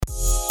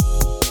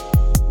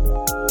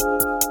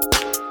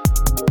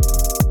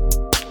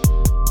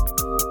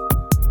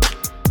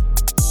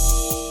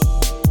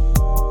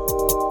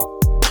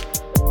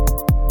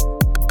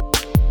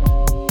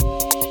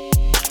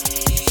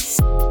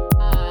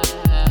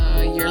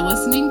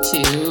listening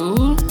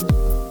to...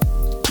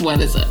 What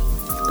is it?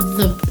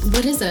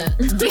 What is it?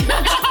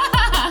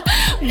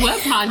 What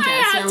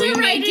podcast are we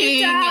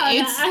making?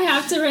 I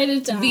have to write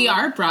it down. The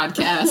art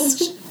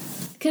broadcast.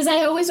 Because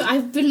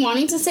I've been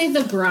wanting to say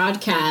the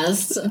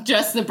broadcast.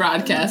 Just the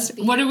broadcast.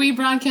 What are we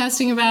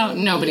broadcasting about?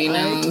 Nobody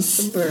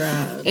knows.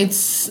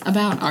 It's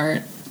about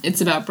art.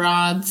 It's about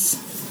broads.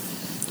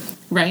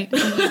 Right? You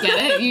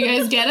get it? You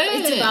guys get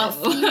it? It's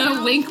about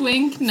female, wink,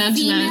 wink, nudge,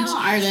 female nudge.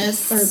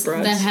 artists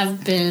that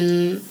have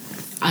been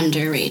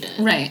underrated.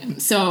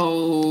 Right.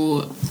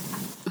 So,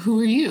 who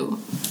are you?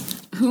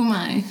 Who am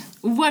I?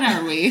 What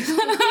are we?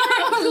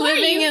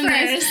 Living in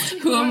this.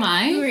 Who am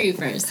I? Who are you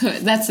first?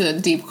 That's a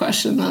deep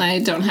question that I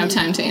don't have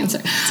time to answer.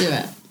 Do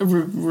it.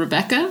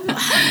 Rebecca?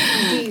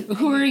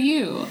 Who are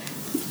you?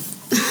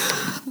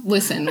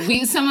 Listen,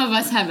 some of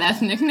us have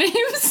ethnic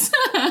names.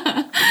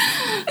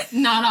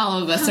 Not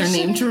all of us are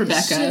named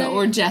Rebecca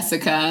or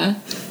Jessica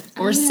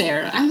or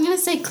Sarah. I'm going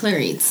to say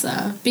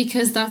Claritza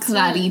because that's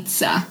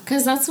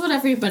what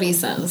everybody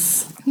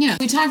says. Yeah.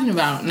 What are we talking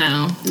about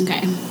now?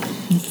 Okay.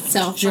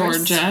 So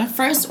Georgia.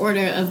 First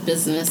order of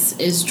business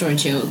is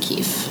Georgia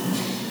O'Keeffe.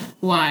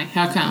 Why?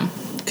 How come?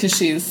 Because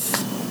she's...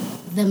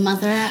 the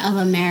mother of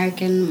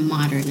American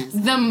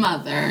modernism. The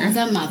mother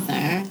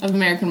of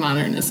American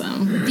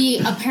modernism.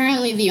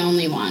 Apparently the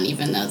only one,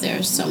 even though there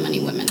are so many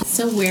women.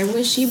 So where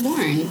was she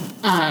born?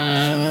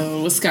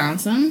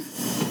 Wisconsin.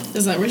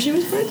 Is that where she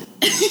was born?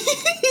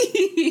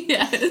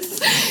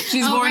 Yes.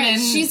 She's born in...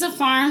 She's a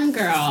farm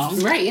girl.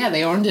 Right, yeah,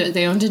 they owned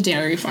a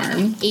dairy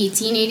farm.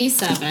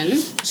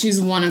 1887.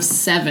 She's one of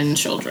 7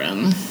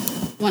 children.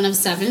 One of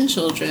 7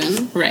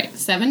 children. Right,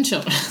 7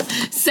 children.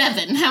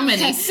 7. How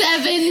many?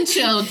 7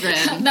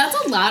 children. That's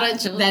a lot of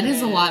children. That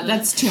is a lot.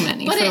 That's too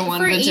many for one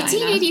for vagina.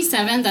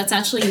 1887, that's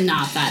actually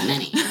not that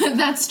many.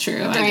 That's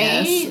true, right? I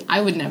guess.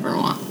 I would never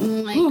want.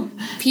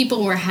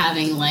 People were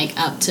having,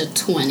 up to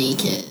 20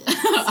 kids.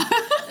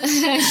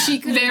 She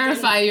could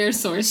verify your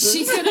sources.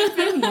 She could have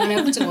been one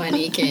of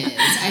 20 kids.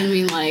 I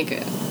mean, my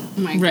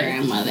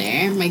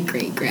grandmother, my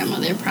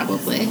great-grandmother,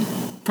 probably.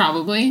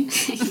 Probably.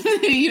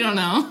 You don't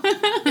know.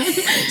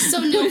 So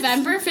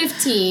November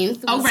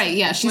 15th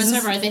was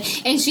her birthday.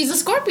 And she's a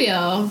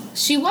Scorpio.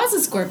 She was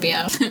a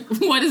Scorpio.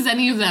 What does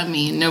any of that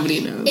mean? Nobody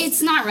knows.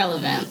 It's not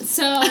relevant.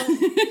 So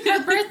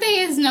her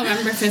birthday is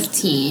November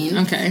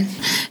 15th. Okay.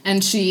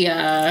 And she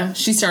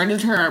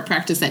started her art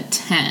practice at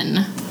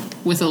 10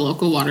 with a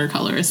local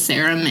watercolorist,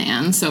 Sarah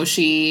Mann. So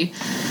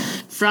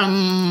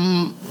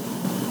from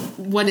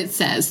what it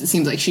says, it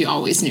seems like she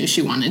always knew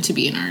she wanted to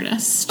be an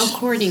artist.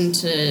 According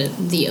to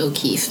the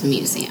O'Keeffe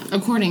Museum.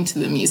 According to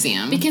the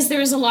museum. Because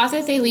there's a lot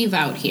that they leave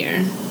out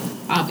here,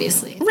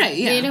 obviously. Right,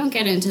 yeah. They don't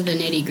get into the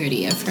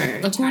nitty-gritty of her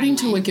According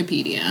timeline. to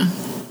Wikipedia.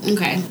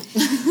 Okay.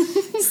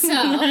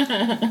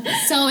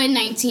 So in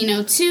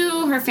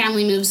 1902, her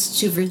family moves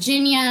to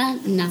Virginia.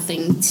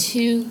 Nothing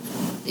too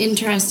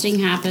interesting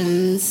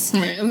happens.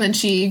 Right, and then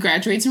she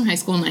graduates from high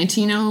school in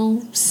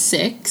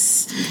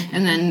 1906,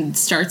 and then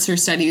starts her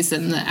studies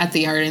at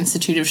the Art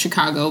Institute of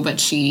Chicago, but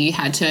she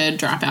had to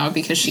drop out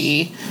because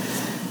she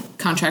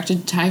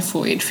contracted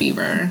typhoid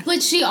fever.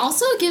 But she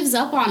also gives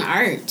up on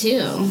art,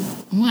 too.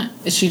 What?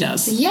 She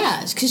does.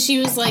 Yeah, because she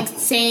was,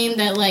 saying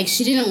that,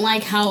 she didn't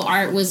like how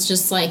art was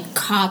just,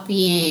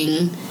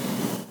 copying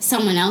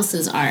someone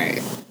else's art.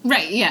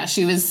 Right, yeah,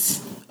 she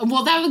was...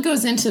 Well, that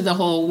goes into the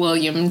whole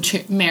William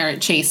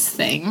Merritt Chase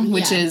thing,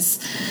 which is...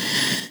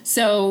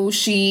 So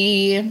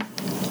she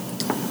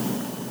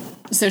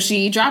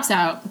drops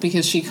out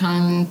because she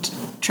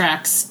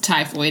contracts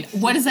typhoid.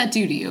 What does that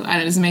do to you?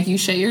 Does it make you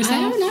shit yourself?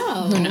 I don't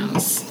know. Who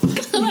knows?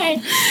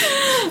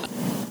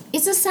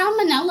 It's a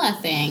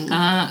salmonella thing.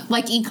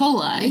 Like E.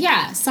 coli.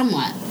 Yeah,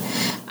 somewhat.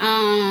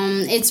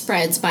 It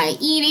spreads by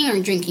eating or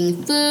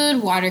drinking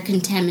food, water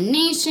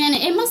contamination.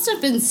 It must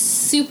have been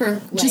super...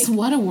 Just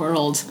what a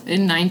world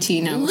in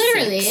 1906.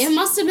 Literally, it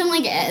must have been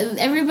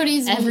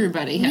everybody had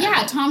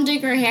it. Tom,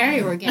 Dick, or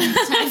Harry were getting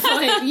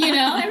typhoid,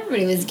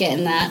 Everybody was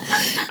getting that.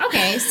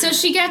 Okay, so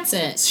she gets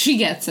it. She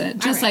gets it,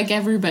 just like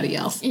everybody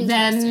else.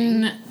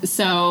 Then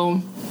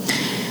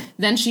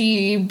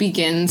she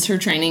begins her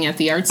training at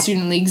the Art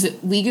Student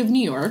League of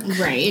New York.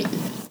 Right.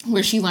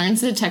 Where she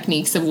learns the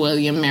techniques of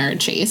William Merritt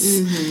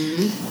Chase.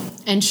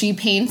 Mm-hmm. And she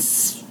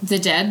paints the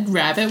dead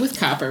rabbit with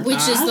copper pot.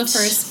 Which is the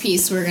first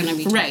piece we're going to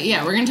be talking about. Right,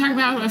 yeah. We're going to talk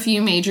about a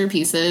few major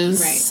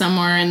pieces. Right.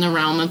 Somewhere in the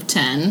realm of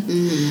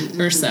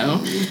 10 or so.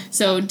 Mm-hmm.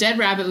 So, Dead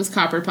Rabbit with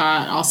Copper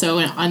Pot, also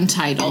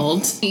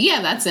Untitled.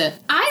 Yeah, that's it.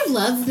 I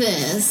love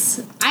this.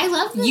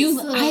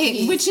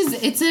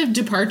 It's a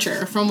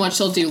departure from what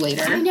she'll do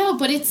later. I know,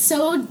 but it's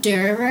so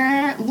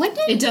Dürer.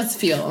 It does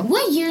feel.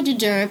 What year did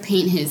Dürer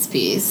paint his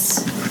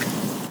piece?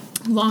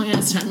 Long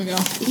ass time ago.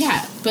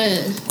 Yeah.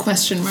 But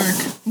Question mark.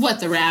 What,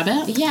 the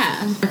rabbit?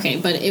 yeah. Okay,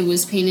 but it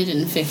was painted in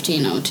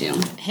 1502.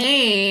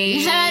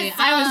 Hey,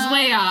 I was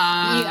way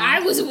off. I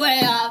was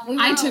way up.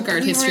 I took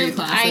art history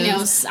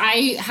classes. I know.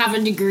 I have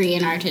a degree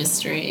in art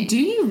history. Do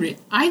you?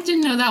 I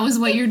didn't know that was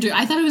what you're doing.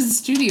 I thought it was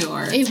studio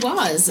art. It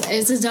was.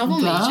 It's a double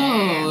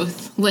major.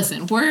 Both.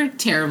 Listen, we're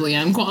terribly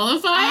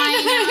unqualified.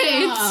 I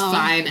know. It's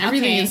fine.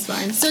 Everything Okay. is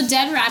fine. So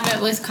Dead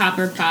Rabbit with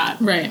Copper Pot.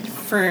 Right.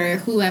 For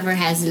whoever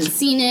hasn't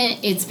seen it,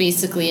 it's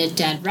basically a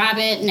dead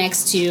rabbit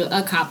next to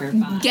a copper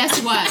pot.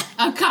 Guess what?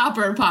 A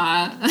copper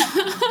pot.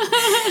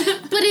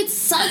 But it's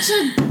such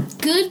a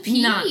good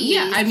piece.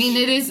 Yeah, I mean,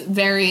 it is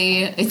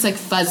very, it's like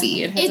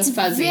fuzzy. It has It's a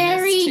fuzziness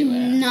very to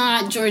it.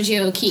 not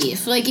Georgia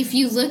O'Keeffe. Like, if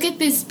you look at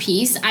this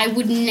piece, I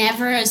would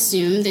never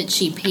assume that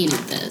she painted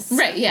this.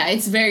 Right, yeah,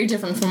 it's very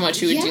different from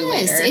what you would do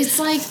later. It's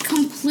like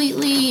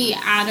completely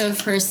out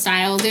of her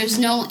style. There's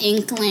no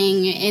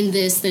inkling in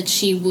this that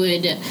she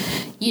would,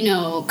 you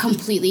know,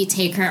 completely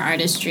take her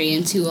artistry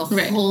into a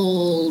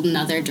whole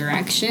nother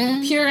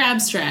direction. Pure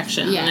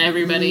abstraction, Yeah,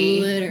 everybody.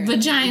 literally.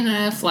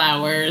 Vagina,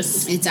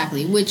 flowers.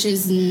 Exactly, which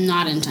is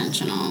not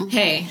intentional.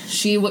 Hey,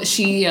 she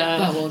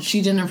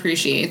didn't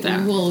appreciate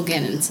that. We'll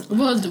get into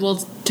that. We'll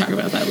talk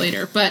about that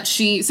later. But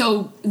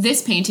so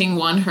this painting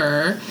won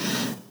her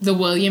the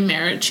William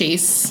Merritt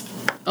Chase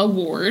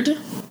Award.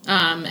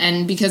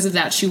 And because of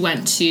that, she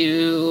went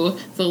to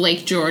the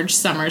Lake George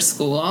Summer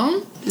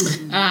School.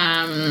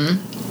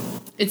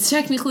 It's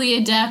technically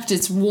adept.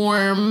 It's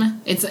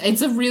warm.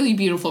 It's a really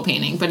beautiful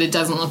painting, but it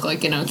doesn't look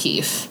like an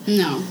O'Keeffe.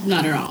 No,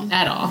 not at all.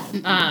 At all.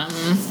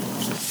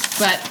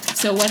 But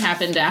so what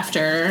happened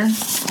after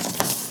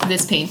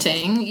this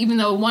painting? Even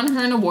though it won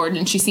her an award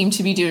and she seemed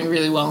to be doing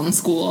really well in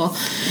school,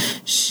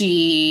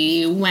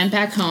 she went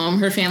back home.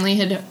 Her family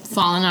had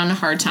fallen on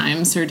hard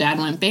times. Her dad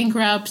went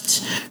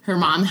bankrupt. Her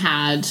mom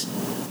had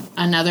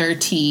another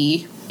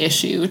T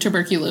issue,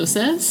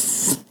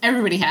 tuberculosis.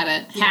 Everybody had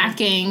it. Yeah.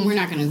 Hacking. We're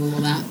not going to Google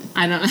that.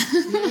 I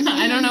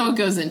don't know what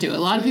goes into it. A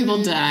lot of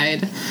people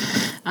died.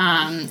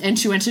 And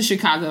she went to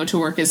Chicago to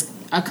work as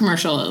a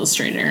commercial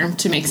illustrator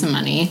to make some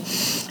money.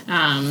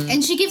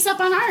 And she gives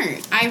up on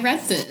art. I read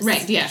this.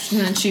 Right, yeah.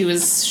 And then she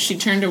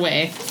turned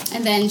away.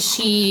 And then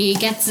she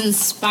gets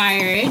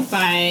inspired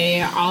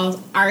by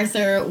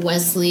Arthur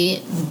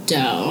Wesley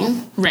Doe.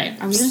 Right.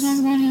 Are we going to talk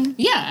about him?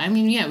 Yeah, I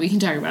mean, yeah, we can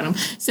talk about him.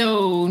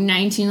 So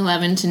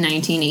 1911 to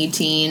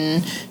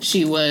 1918,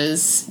 she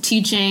was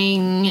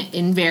teaching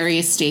in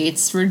various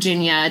states,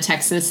 Virginia,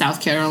 Texas, South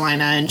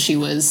Carolina, and she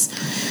was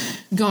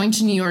going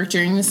to New York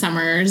during the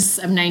summers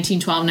of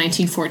 1912,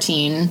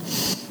 1914.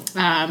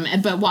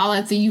 But while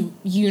at the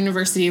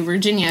University of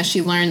Virginia,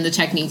 she learned the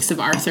techniques of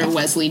Arthur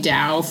Wesley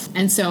Dow.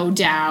 And so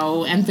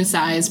Dow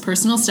emphasized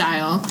personal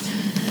style.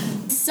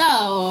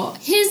 So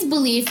his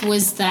belief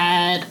was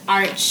that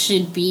art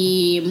should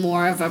be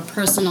more of a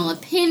personal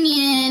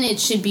opinion. It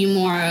should be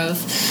more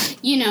of,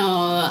 you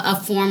know, a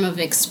form of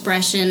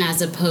expression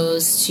as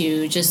opposed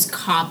to just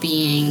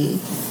copying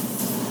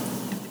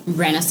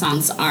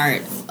Renaissance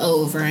art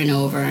over and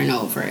over and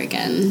over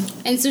again.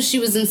 And so she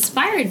was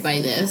inspired by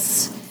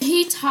this.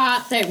 He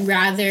taught that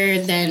rather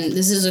than,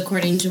 this is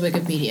according to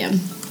Wikipedia,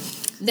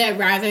 that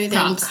rather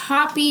than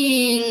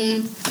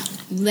copying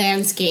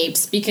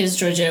landscapes, because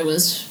Georgia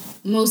was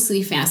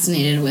mostly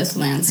fascinated with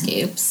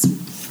landscapes.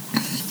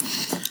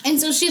 And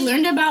so she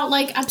learned about,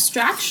 like,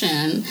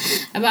 abstraction,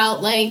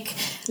 about, like...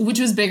 Which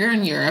was bigger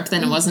in Europe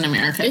than it was in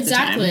America at the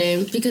time.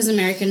 Exactly, because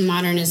American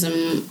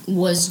modernism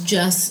was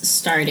just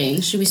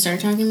starting. Should we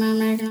start talking about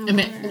American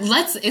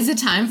modernism? Is it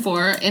time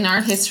for an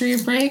art history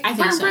break? I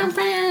think so. I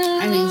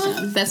think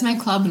so. That's my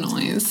club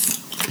noise.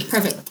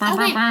 Perfect. Oh,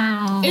 wait.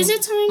 Is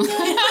it time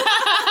yet?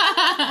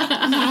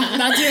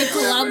 That's your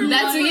club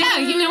That's noise? Yeah,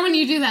 you know when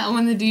you do that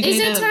when the DJ Is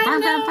it does time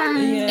now?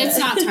 It's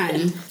not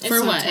time.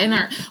 For what? In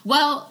our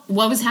what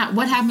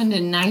happened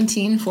in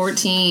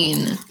 1914?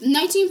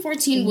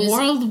 1914 was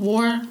World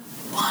War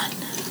I.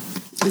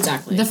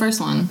 Exactly. The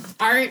first one.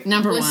 Art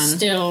Number was one.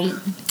 Still.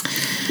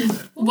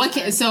 What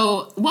is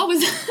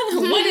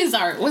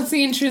art? What's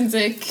the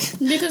intrinsic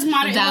Because it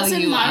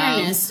wasn't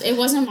modernist. It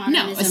wasn't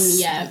modernism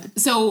yet.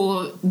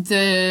 So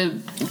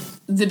the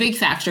big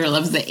factor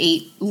of the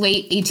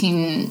late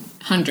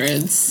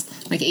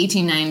 1800s, like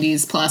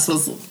 1890s plus,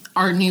 was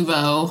Art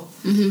Nouveau,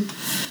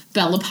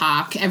 Belle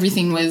Epoque.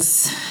 Everything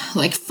was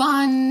like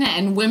fun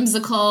and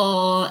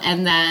whimsical,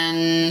 and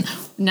then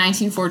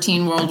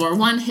 1914 World War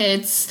I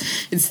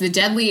hits. It's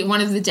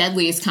one of the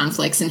deadliest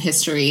conflicts in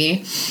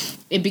history.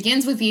 It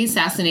begins with the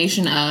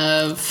assassination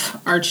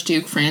of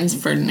Archduke Franz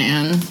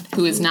Ferdinand,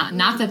 who is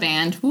not the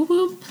band. Whoop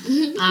whoop.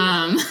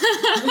 I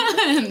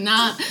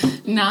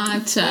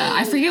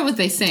forget what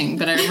they sing,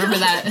 but I remember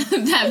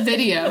that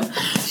video.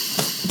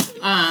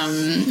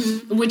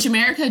 Which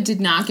America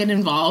did not get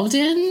involved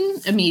in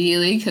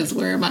immediately because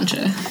we're a bunch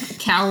of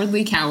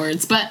Cowardly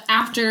cowards. But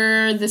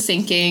after the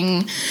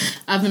sinking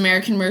of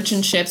American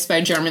merchant ships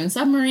by German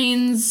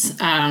submarines,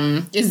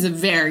 is a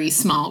very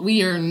small.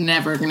 We are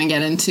never going to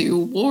get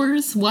into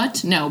wars.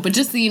 What? No, but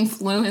just the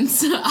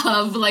influence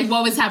of like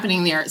what was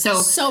happening there. So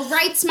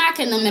right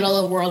smack in the middle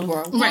of World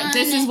War I. Right.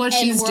 This is what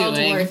she's World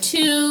doing. War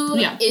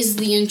II is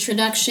the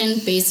introduction,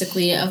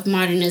 basically, of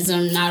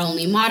modernism. Not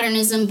only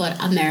modernism, but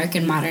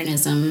American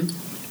modernism.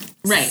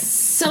 Right.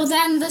 So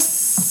then the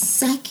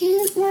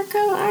second work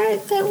of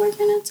art that we're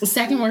going to The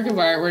second work of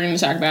art we're going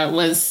to talk about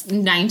was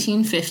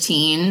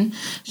 1915.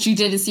 She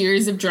did a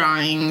series of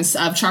drawings,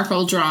 of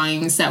charcoal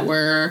drawings that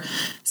were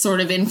sort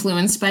of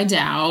influenced by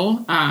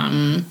Dao,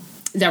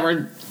 that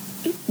were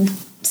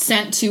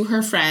sent to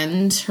her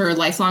friend, her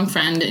lifelong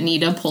friend,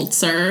 Anita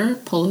Pulitzer.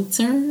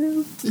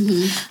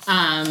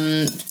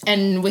 Mm-hmm.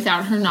 And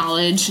without her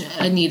knowledge,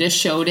 Anita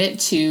showed it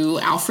to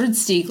Alfred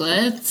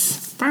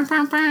Stieglitz.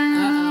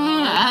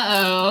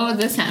 Uh-oh,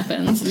 this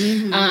happens.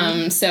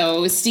 Mm-hmm.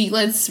 So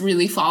Stieglitz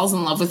really falls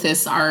in love with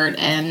this art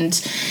and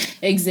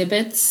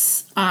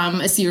exhibits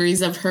a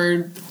series of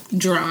her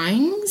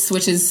drawings,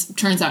 which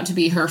turns out to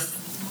be her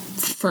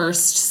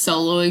first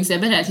solo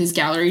exhibit at his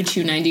Gallery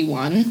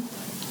 291.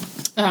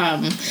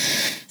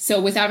 So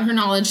without her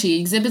knowledge,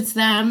 he exhibits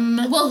them.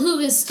 Well, who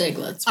is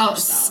Stieglitz?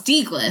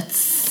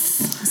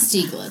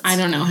 Stieglitz. I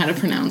don't know how to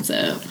pronounce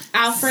it.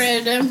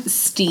 Alfred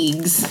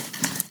Stiegs.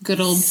 Good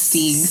old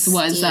Stiegs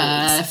was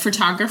a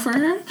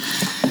photographer.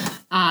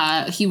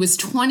 He was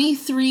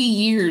 23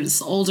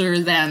 years older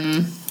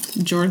than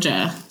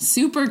Georgia.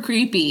 Super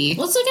creepy.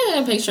 Let's look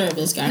at a picture of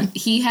this guy.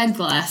 He had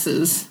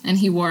glasses and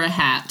he wore a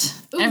hat.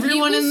 Ooh,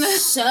 everyone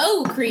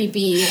so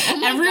creepy.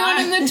 Oh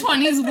everyone in the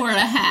 20s wore a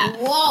hat.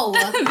 Whoa.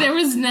 There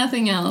was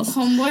nothing else.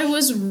 Homeboy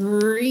was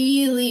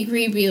really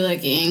creepy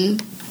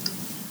looking.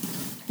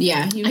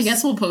 Yeah, I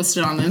guess we'll post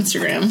it on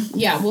Instagram.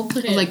 Yeah, we'll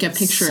put it like a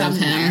picture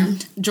somewhere. of him.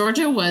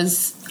 Georgia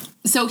was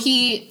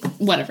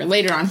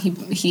later on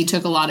he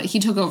took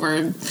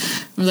over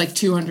like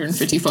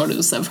 250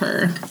 photos of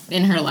her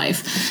in her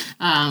life.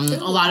 A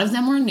lot of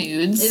them were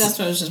nudes. That's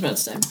what I was just about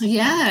to say.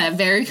 Yeah,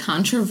 very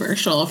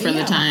controversial for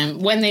the time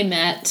when they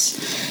met.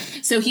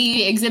 So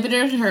he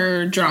exhibited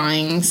her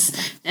drawings,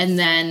 and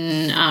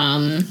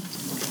then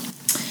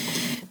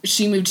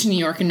she moved to New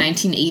York in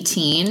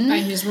 1918. By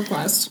his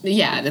request.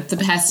 Yeah, at the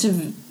behest of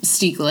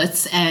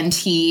Stieglitz, and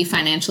he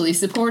financially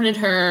supported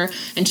her,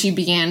 and she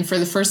began for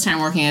the first time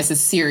working as a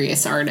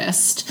serious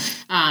artist.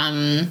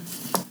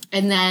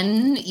 And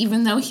then,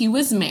 even though he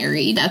was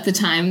married at the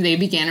time, they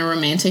began a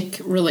romantic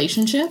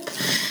relationship.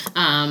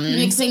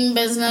 Mixing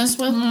business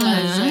with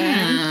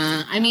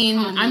pleasure. I mean,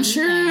 I'm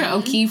sure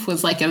O'Keeffe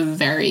was like a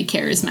very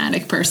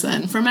charismatic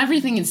person. From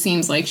everything, it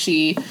seems like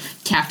she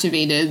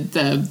captivated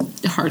the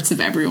hearts of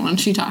everyone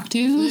she talked to.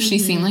 Mm-hmm. She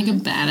seemed like a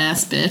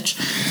badass bitch.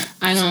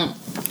 I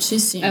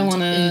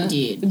want to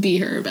be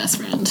her best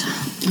friend.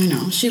 I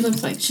know. She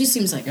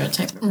seems like a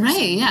type of person.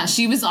 Right, yeah.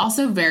 She was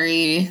also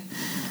very...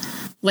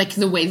 Like,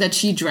 the way that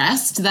she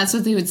dressed, that's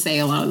what they would say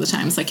a lot of the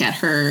times, like, at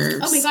her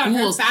schools.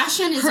 Her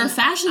fashion is her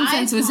fashion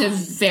sense was a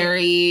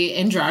very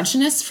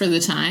androgynous for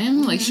the time.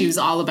 Mm-hmm. Like, she was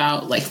all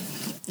about, like,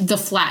 the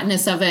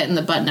flatness of it and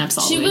the button-ups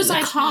all the way to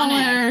the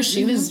collar.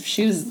 She was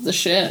the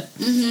shit.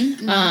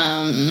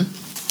 Mm-hmm.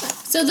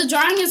 So the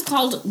drawing is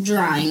called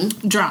Drawing.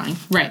 Drawing,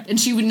 right. And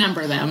she would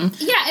number them.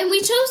 Yeah, and we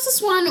chose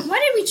this one. Why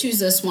did we choose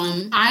this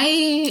one?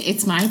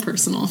 It's my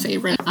personal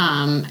favorite.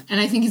 And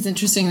I think it's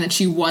interesting that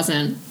she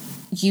wasn't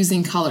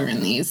using color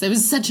in these. It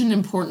was such an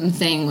important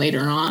thing later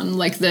on.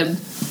 Like I've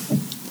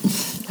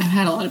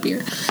had a lot of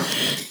beer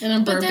and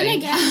I'm burping. But then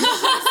again,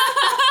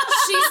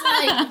 she's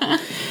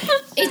like,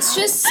 it's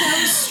just so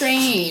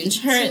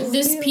strange.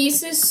 This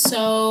piece is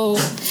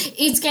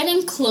it's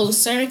getting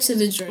closer to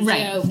the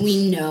Georgia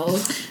we know.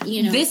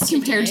 This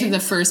compared to the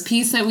first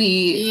piece that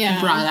we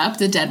brought up,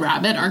 the Dead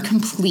Rabbit, are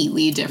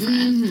completely different.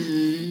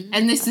 Mm-hmm.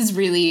 And this is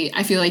really,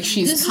 I feel like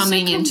she's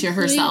coming into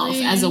herself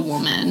as a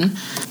woman.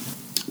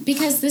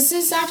 Because this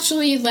is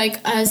actually like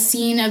a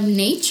scene of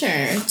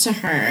nature to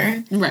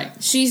her. Right.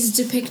 She's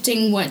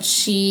depicting what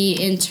she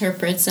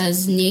interprets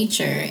as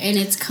nature, and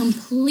it's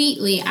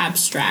completely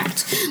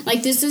abstract.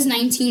 Like, this is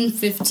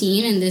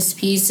 1915, and this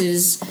piece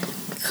is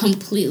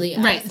completely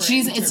right.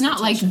 It's not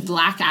like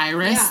Black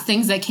Iris,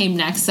 things that came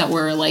next that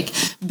were like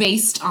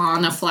based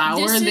on a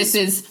flower. This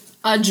is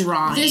a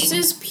drawing. This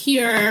is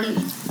pure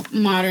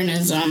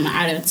modernism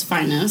at its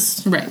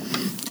finest. Right.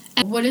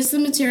 And what is the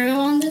material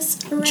on this?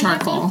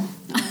 Charcoal.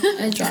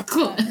 I dropped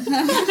cool.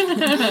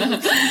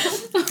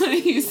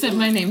 You said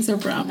my name so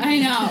proud. I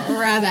know,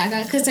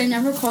 Rebecca, because I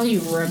never call you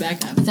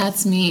Rebecca.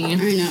 That's me. I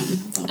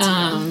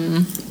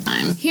know.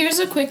 Here's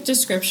a quick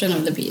description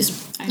of the piece.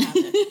 I have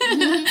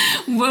it.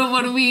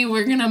 What are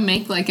we're gonna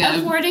make like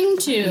according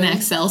to an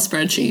Excel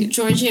spreadsheet.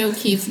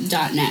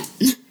 GeorgiaO'Keeffe.net.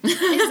 Is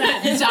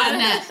that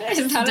 .net.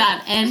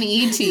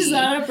 Is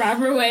that a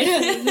proper way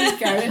to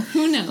describe it?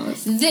 Who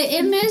knows? The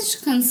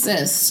image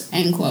consists,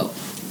 end quote,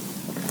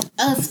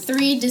 of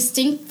 3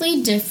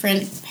 distinctly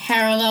different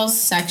parallel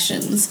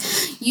sections,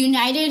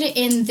 united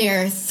in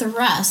their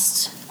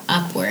thrust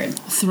upward.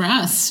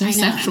 Thrust. Or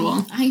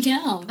sexual. I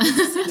know.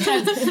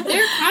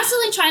 They're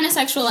constantly trying to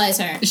sexualize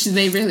her.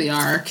 They really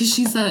are, because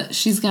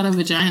she's got a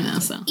vagina.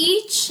 So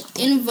each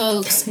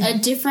invokes a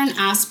different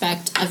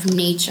aspect of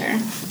nature.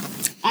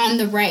 On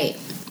the right,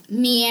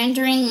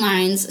 meandering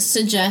lines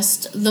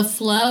suggest the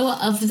flow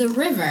of the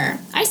river.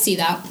 I see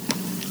that.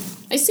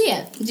 I see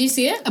it. Do you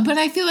see it? But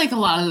I feel like a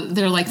lot of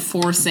they're like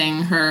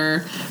forcing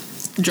her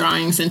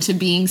drawings into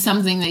being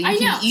something that you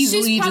can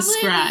easily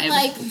describe.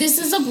 Like, this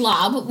is a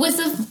blob with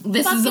a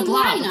fucking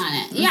line on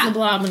it. It's a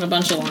blob and a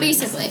bunch of lines.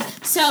 Basically.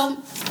 So,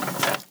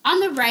 on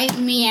the right,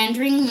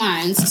 meandering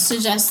lines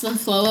suggest the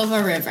flow of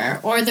a river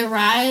or the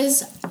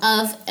rise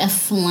of a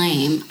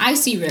flame. I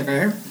see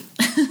river.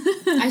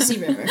 I see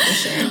river for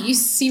sure. You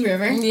see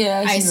river?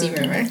 Yeah, I see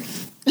river.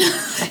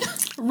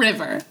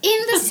 River.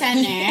 In the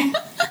center,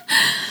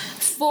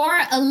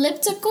 4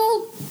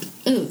 elliptical...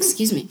 Ooh,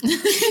 excuse me.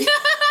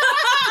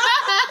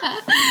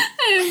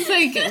 It's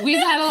like, we've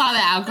had a lot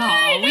of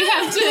alcohol. We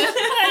have to...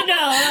 I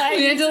know.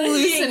 We had to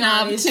loosen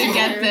up to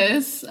get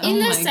this. In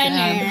the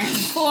center,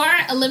 4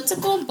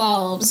 elliptical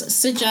bulbs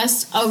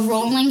suggest a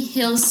rolling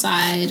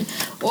hillside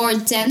or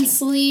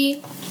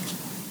densely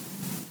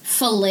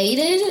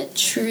filleted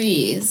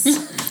trees.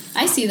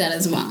 I see that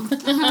as well.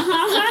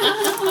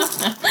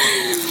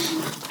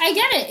 I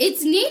get it.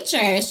 It's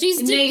nature. She's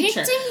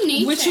depicting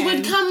nature. Which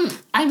would come...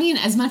 I mean,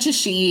 as much as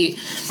she...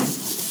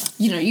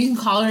 You know, you can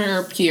call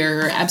her a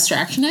pure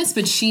abstractionist,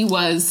 but she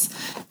was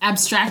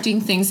abstracting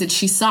things that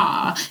she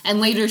saw.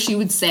 And later she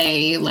would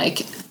say,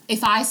 like,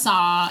 if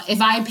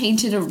I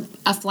painted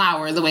a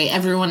flower the way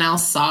everyone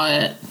else saw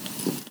it,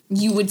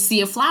 you would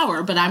see a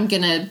flower, but I'm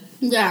gonna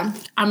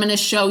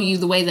show you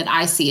the way that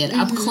I see it,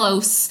 up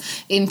close,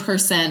 in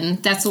person.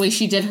 That's the way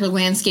she did her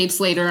landscapes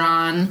later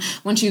on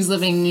when she was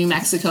living in New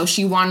Mexico.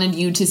 She wanted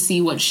you to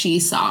see what she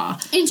saw.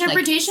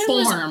 Interpretation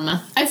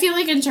I feel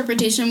like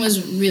interpretation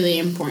was really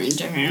important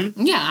to her.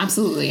 Yeah,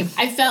 absolutely.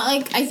 I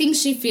think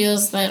she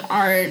feels that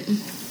art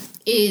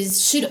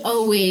should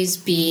always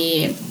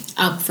be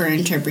up for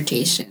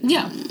interpretation.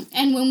 Yeah.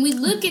 And when we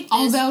look at this...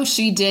 Although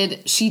she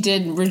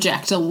did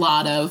reject a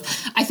lot of...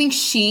 I think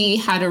she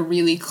had a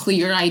really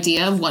clear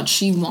idea of what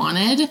she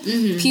wanted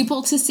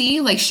people to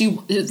see. Like,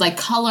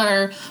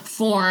 color,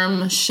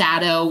 form,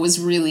 shadow was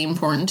really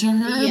important to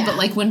her. Yeah. But,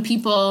 like, when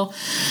people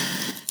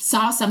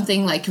saw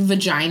something like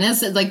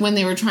vaginas, like, when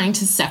they were trying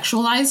to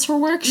sexualize her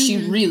work, she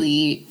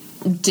really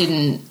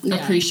didn't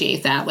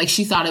appreciate that. Like,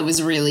 she thought it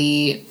was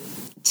really...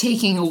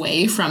 taking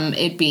away from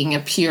it being a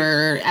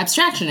pure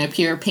abstraction, a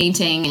pure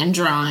painting and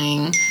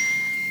drawing.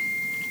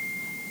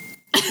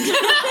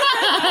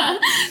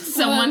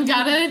 Someone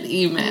got an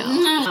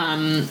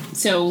email.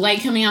 So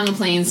Light Coming on the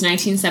Plains,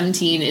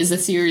 1917, is a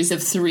series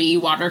of 3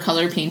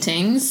 watercolor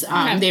paintings.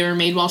 They were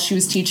made while she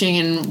was teaching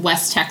in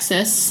West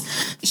Texas.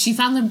 She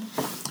found them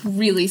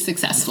really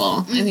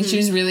successful. I think she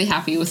was really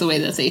happy with the way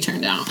that they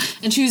turned out.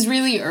 And she was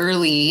really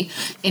early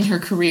in her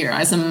career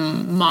as a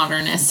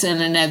modernist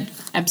and an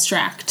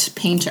abstract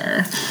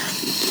painter.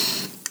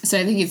 So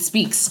I think it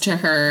speaks to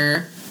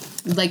her,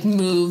 like,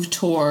 move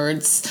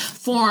towards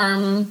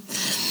form,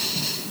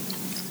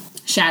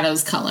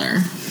 shadows, color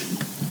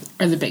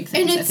are the big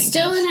things. And it's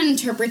still an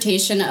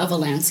interpretation of a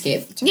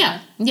landscape. Yeah.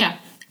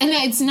 And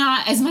it's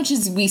not, as much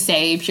as we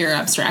say pure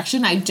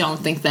abstraction, I don't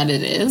think that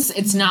it is.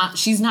 It's not,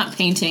 she's not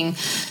painting,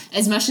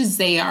 as much as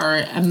they are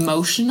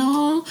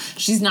emotional,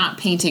 she's not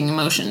painting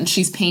emotion.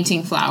 She's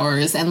painting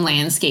flowers and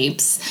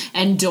landscapes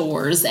and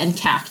doors and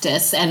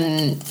cactus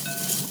and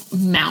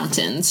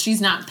mountains.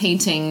 She's not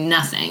painting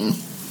nothing.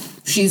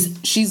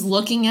 She's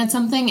looking at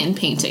something and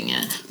painting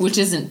it, which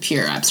isn't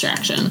pure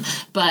abstraction.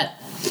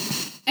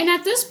 And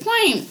at this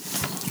point,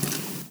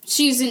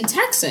 she's in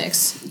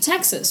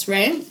Texas,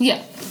 right?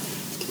 Yeah.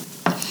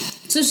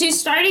 So she's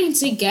starting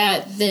to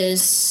get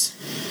this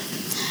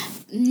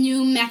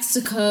New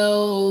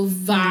Mexico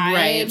vibe.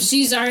 Right.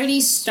 She's already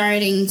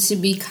starting to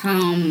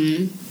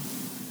become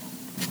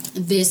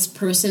this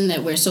person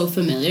that we're so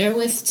familiar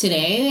with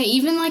today.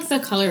 Even, like, the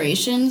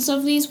colorations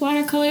of these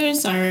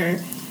watercolors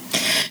are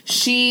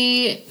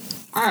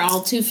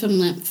all too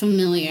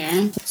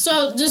familiar.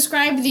 So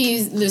describe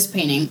this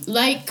painting.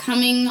 Light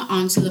Coming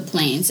Onto the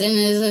Plains. And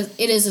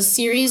it is a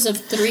series of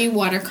 3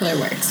 watercolor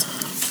works.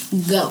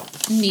 Go.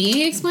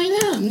 Me explain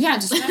it? Yeah,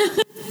 describe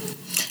it.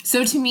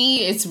 So to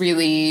me, it's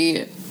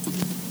really...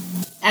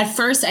 At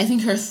first, I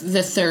think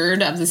the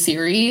third of the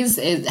series,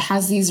 it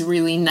has these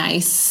really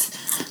nice,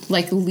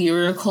 like,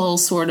 lyrical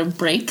sort of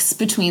breaks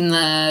between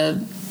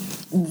the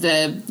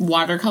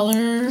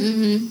watercolor.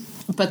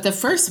 But the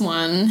first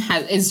one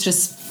is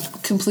just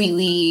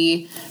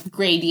completely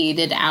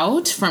gradiated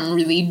out from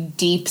really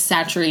deep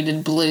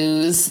saturated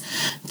blues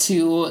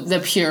to the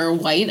pure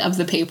white of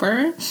the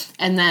paper.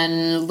 And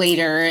then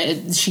later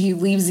she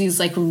leaves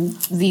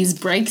these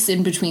breaks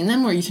in between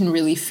them where you can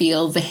really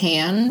feel the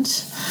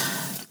hand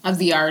of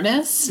the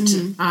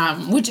artist,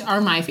 which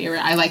are my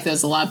favorite. I like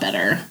those a lot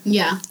better.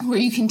 Yeah. Where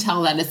you can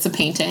tell that it's a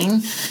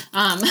painting.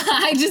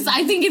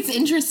 I think it's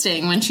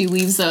interesting when she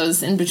leaves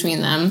those in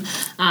between them.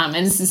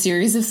 And it's a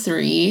series of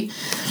 3.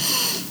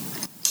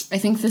 I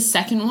think the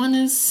second one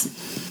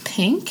is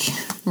pink,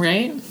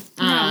 right?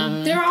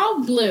 No, they're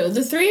all blue.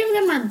 The three of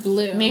them are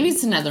blue. Maybe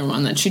it's another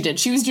one that she did.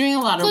 She was doing a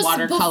lot of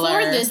watercolor.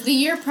 Before this, the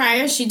year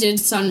prior, she did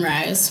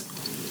Sunrise.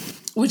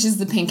 Which is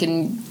the pink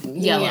and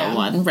yellow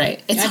one,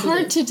 right? It's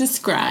hard to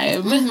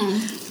describe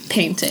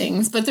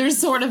paintings, but there's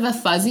sort of a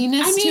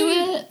fuzziness to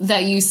it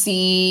that you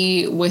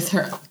see with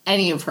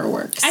any of her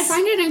works. I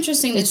find it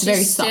interesting that it's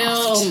very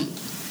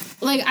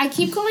soft. Like, I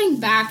keep going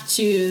back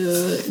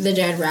to the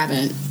dead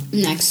rabbit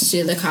next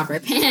to the copper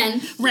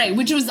pan. Right,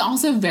 which was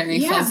also very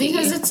fuzzy. Yeah,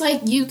 because it's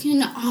like, you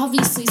can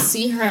obviously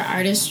see her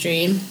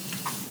artistry.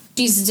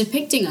 She's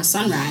depicting a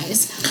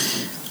sunrise,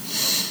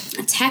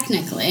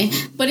 technically,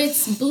 but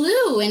it's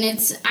blue, and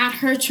it's at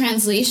her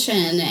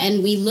translation,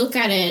 and we look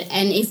at it,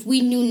 and if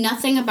we knew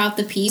nothing about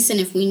the piece,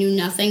 and if we knew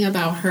nothing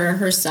about her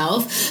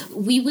herself,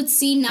 we would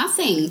see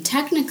nothing,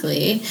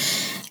 technically.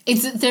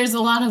 There's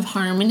a lot of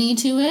harmony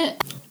to it.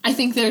 I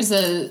think there's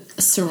a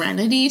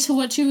serenity to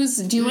what she was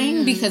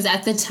doing because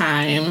at the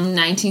time,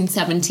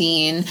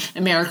 1917,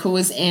 America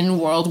was in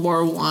World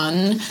War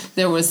I.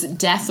 There was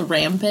death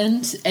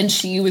rampant, and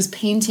she was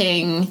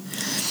painting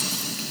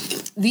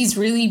these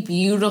really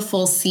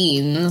beautiful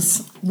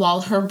scenes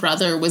while her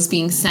brother was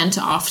being sent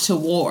off to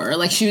war.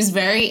 Like, she was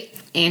very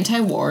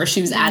anti-war.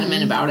 She was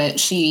adamant about it.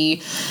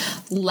 She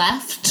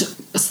left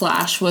 /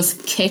 was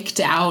kicked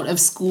out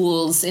of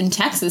schools in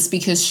Texas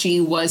because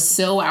she was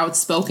so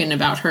outspoken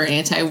about her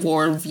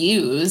anti-war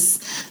views.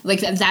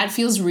 Like, that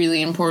feels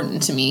really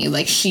important to me.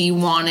 Like, she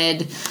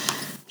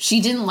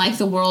didn't like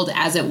the world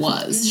as it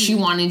was. She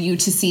wanted you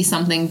to see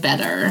something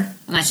better.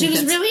 And I think she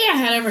was really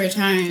ahead of her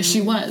time.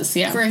 She was,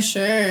 yeah. For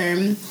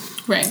sure.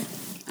 Right.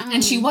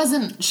 And she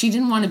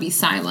didn't want to be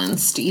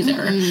silenced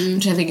either,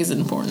 which I think is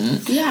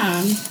important.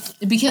 Yeah.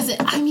 Because,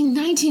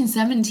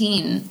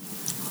 1917,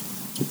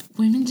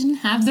 women didn't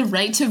have the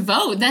right to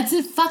vote. That's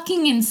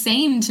fucking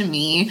insane to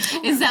me.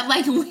 Is that,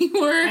 like, we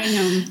were... I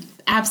know.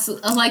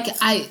 Absolutely. Like,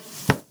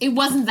 it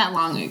wasn't that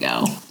long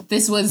ago.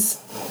 This was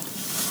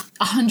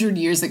 100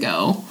 years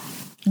ago.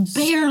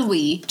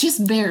 Barely.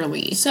 Just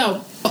barely.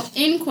 So,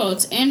 in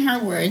quotes, in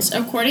her words,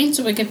 according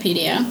to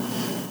Wikipedia,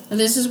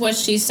 this is what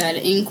she said,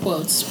 in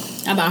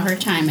quotes, about her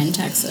time in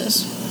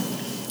Texas.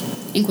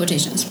 In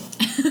quotations.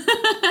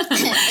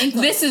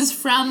 This is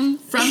from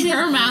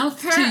her mouth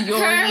to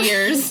your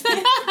ears.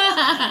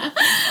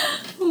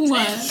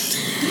 What?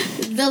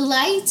 The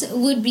light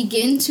would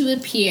begin to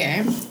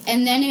appear,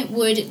 and then it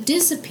would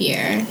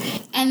disappear,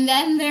 and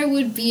then there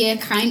would be a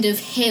kind of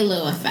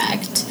halo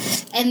effect,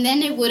 and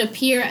then it would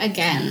appear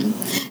again.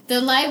 The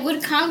light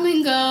would come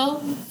and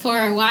go for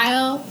a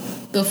while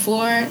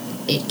before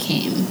it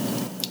came.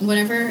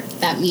 Whatever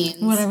that means.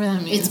 Whatever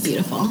that means. It's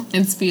beautiful.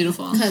 It's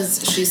beautiful.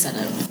 Because she said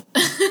it.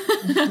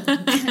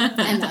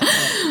 And that's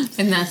it.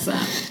 And that's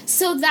that.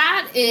 So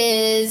that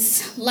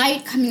is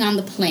light coming on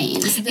the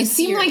plains. It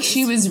seemed like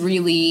she was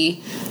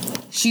really...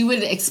 She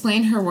would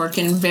explain her work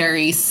in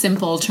very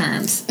simple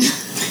terms.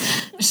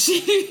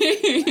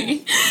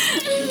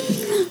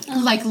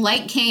 Like,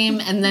 light came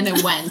and then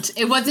it went.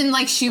 It wasn't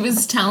like she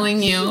was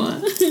telling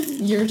you...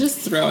 You're just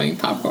throwing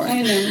popcorn.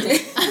 I know.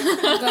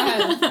 Go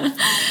ahead. No.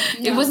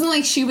 It wasn't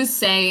like she was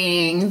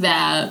saying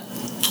that...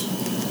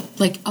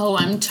 Like, oh,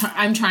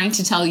 I'm trying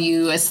to tell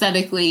you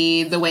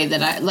aesthetically the way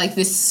that I... Like,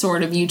 this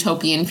sort of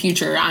utopian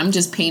future. I'm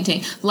just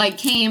painting. Light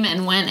came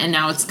and went, and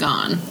now it's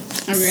gone.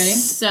 Oh, really?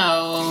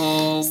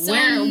 So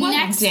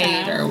what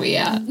date are we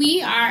at?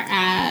 We are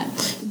at...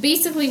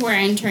 Basically,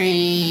 we're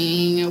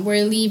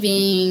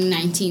leaving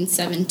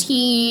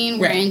 1917.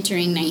 We're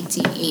entering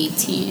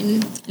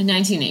 1918.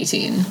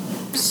 1918.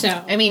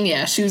 So... I mean,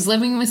 yeah, she was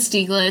living with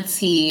Stieglitz.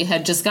 He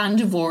had just gotten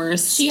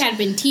divorced. She had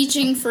been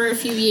teaching for a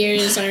few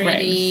years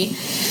already.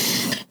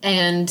 Right.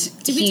 And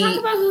did we talk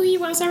about who he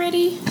was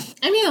already?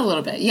 I mean, a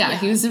little bit. Yeah,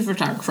 he was a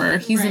photographer.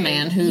 He's a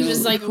man who... He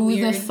was like who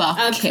the fuck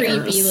cares?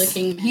 Creepy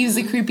looking man. He was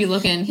a creepy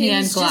looking... He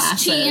had glasses.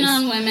 Just cheating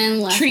on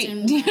women left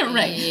and right. Yeah,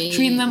 right.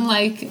 Treating them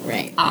like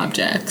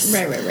objects.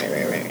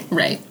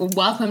 Right.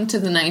 Welcome to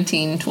the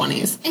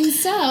 1920s. And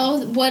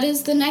so, what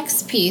is the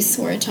next piece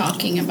we're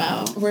talking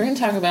about? We're going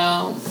to talk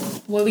about...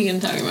 What are we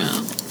going to talk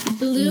about?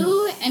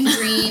 Blue and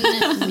green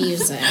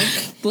music.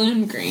 Blue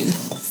and green.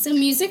 So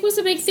music was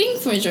a big thing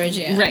for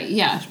Georgia. Right,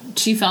 yeah.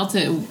 She felt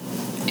it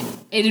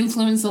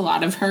influenced a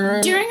lot of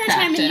her during her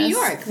practice. time in New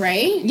York,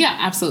 right? Yeah,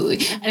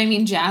 absolutely. And I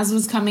mean, jazz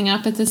was coming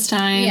up at this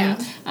time. Yeah.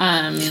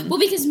 Well,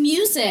 because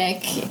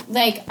music,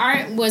 like,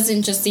 art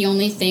wasn't just the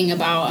only thing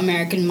about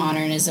American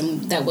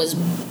modernism that was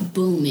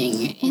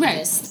booming in the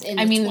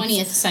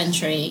 20th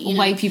century. You know?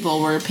 White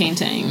people were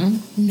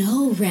painting.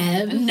 No,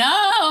 Reb.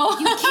 No!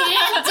 You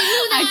can't do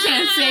that! I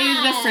can't say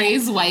the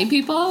phrase white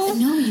people.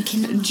 No, you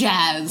cannot.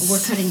 Jazz. We're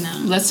cutting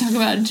that. Let's talk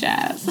about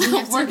jazz.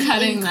 We're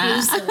cutting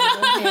that.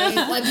 Okay?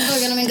 White people are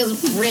going to make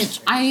us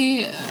rich.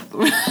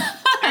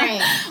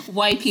 Alright.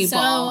 White people.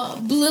 So,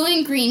 Blue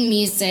and Green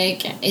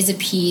Music is a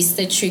piece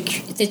that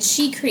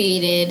she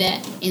created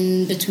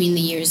in between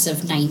the years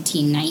of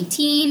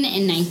 1919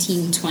 and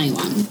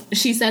 1921.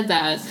 She said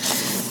that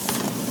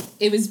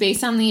it was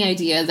based on the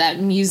idea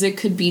that music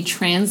could be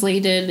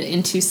translated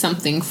into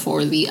something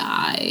for the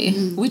eye,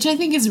 which I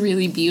think is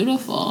really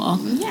beautiful.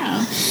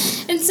 Yeah.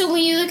 And so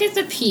when you look at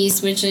the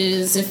piece, which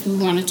is, if we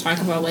want to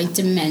talk about like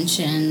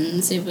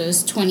dimensions, it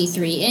was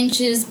 23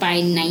 inches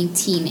by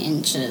 19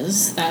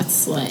 inches.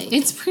 That's like...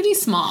 It's pretty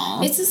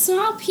small. It's a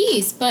small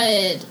piece,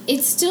 but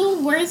it's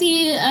still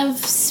worthy of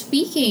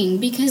speaking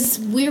because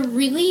we're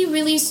really,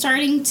 really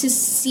starting to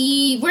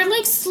see... We're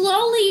like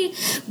slowly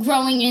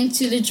growing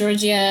into the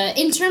Giorgio.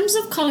 In terms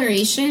of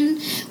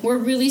coloration, we're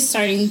really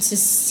starting to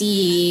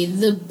see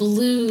the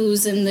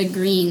blues and the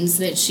greens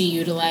that she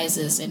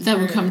utilizes in that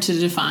her, will come to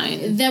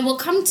define. That will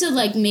come to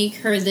like make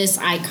her this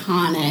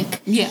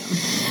iconic,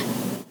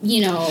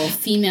 you know,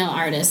 female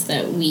artist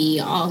that we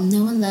all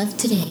know and love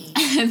today.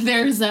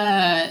 There's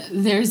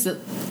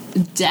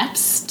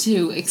depths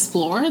to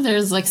explore.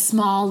 There's like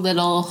small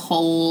little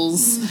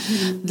holes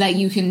that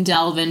you can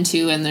delve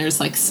into, and there's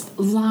like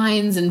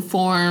lines and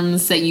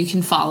forms that you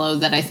can follow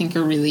that I think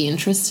are really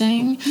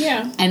interesting.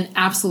 Yeah. And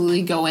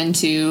absolutely go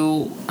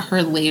into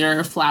her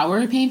later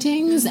flower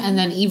paintings, and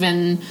then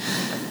even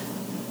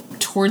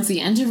towards the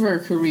end of her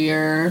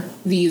career,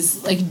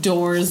 these like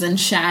doors and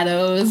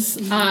shadows.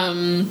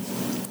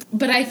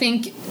 But I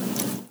think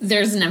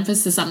there's an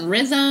emphasis on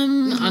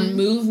rhythm, on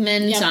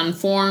movement, on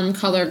form,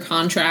 color,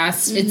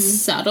 contrast. It's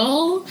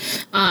subtle.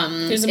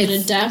 There's a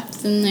bit of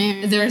depth in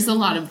there. There's a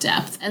lot of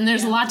depth, and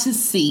there's a lot to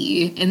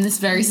see in this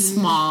very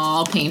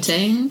small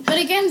painting. But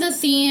again, the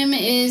theme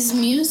is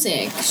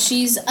music.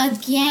 She's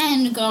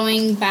again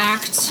going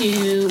back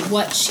to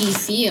what she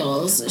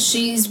feels.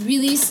 She's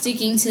really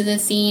sticking to the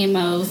theme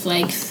of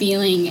like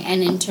feeling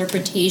and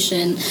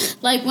interpretation.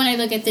 Like when I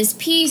look at this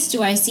piece,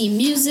 do I see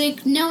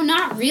music? No,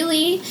 not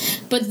really.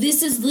 But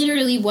this is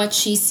literally what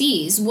she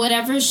sees.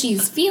 Whatever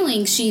she's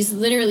feeling, she's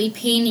literally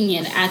painting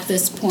it at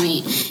this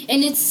point.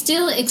 And it's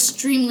still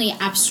extremely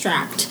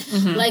abstract.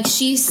 Like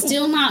she's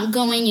still not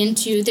going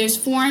into, there's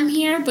form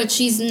here, but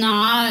she's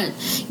not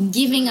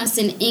giving us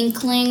an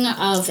inkling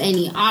of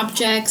any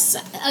objects.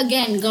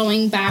 Again,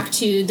 going back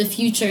to the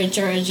future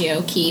Georgia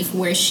O'Keeffe,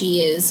 where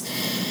she is,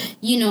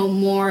 you know,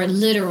 more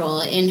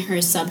literal in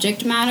her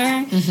subject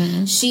matter.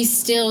 She's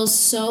still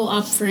so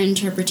up for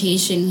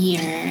interpretation here,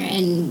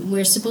 and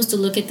we're supposed to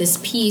look at this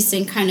piece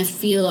and kind of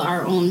feel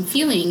our own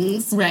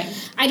feelings. Right.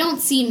 I don't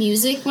see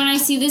music when I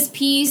see this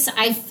piece.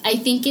 I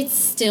think it's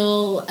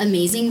still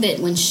amazing that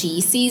when she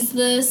sees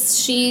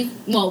this,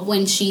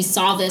 when she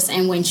saw this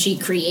and when she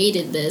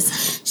created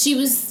this, she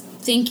was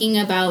thinking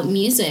about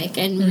music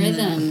and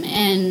rhythm,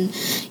 and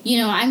you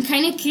know, I'm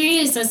kind of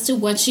curious as to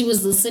what she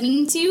was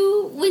listening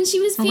to when she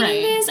was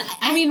painting this.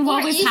 I mean,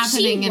 what was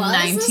happening in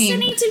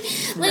 19?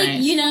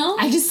 You know,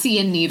 I just see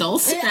a needle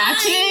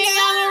scratching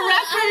on a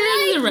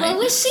record. What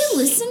was she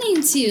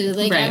listening to?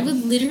 Like, I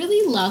would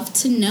literally love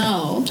to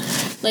know,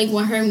 like,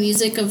 what her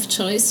music of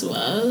choice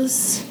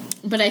was.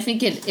 But I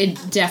think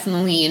it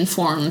definitely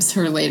informs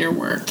her later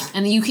work.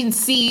 And you can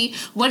see,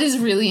 what is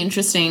really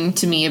interesting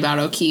to me about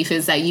O'Keeffe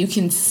is that you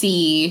can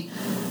see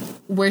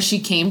where she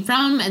came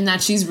from, and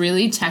that she's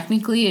really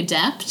technically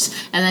adept,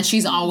 and that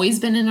she's always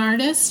been an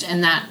artist,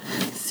 and that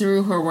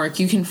through her work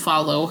you can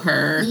follow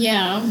her.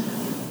 Yeah.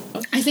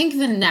 I think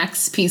the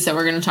next piece that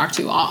we're going to talk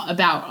to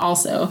about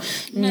also,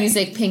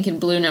 Music Pink and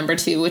Blue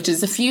 #2, which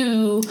is a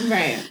few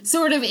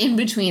sort of in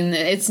between.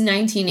 It's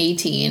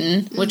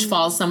 1918, which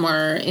falls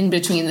somewhere in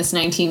between this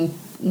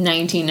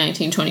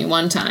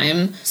 1921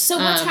 time. So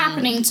what's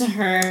happening to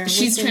her?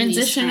 She's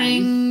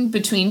transitioning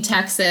between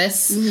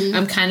Texas,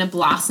 kind of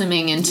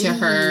blossoming into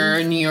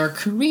her New York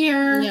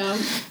career. Yeah.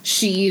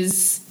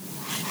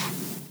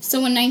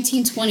 So in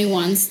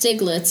 1921,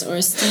 Stieglitz,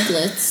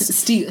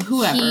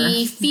 whoever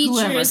he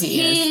features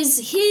his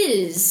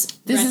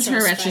This is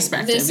her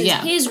retrospective. This is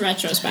his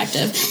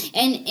retrospective,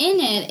 and in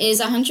it is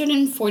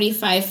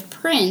 145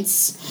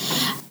 prints.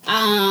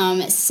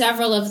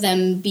 Several of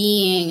them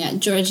being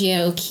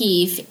Georgia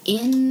O'Keeffe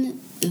in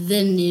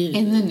the nude.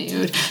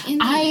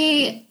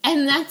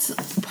 And that's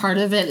part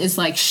of it is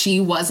like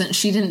she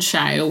didn't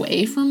shy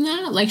away from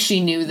that. Like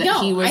she knew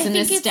that he was an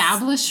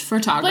established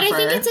photographer. But I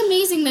think it's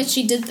amazing that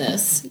she did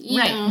this.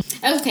 You know?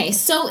 Okay,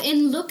 so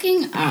in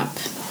looking up,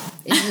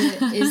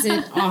 is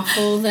it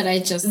awful that I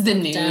just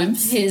looked up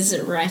his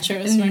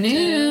retrospective?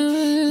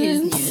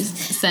 His news.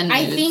 Send news.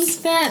 I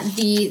think that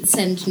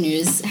send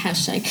news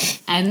hashtag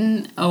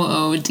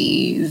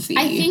NOODZ.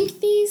 I think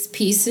these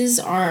pieces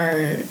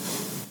are.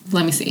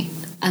 Let me see.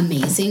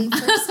 Amazing.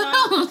 First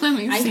off, let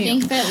me see. I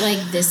think that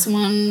like this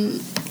one.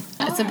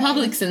 It's a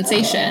public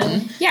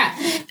sensation. Yeah,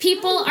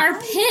 people are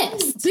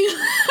pissed.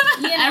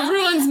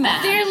 Everyone's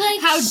mad. They're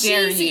like, how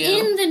dare she's you?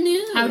 In the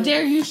news. How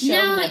dare you show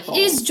now, nipples?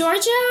 Is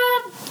Georgia?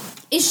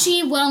 Is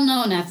she well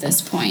known at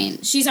this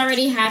point? She's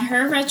already had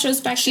her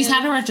retrospective. She's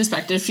had a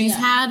retrospective. She's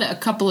had a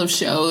couple of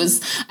shows.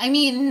 I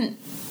mean,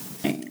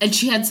 and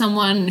she had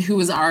someone who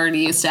was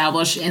already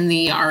established in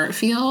the art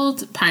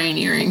field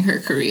pioneering her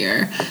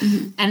career.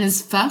 And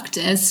as fucked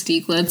as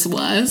Stieglitz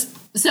was,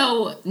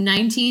 So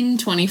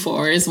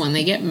 1924 is when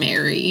they get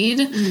married.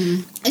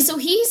 And so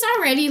he's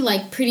already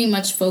like pretty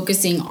much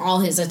focusing all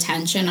his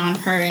attention on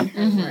her and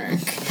her work.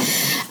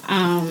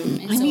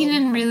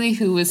 And really,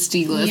 who was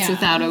Stieglitz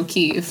without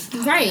O'Keeffe?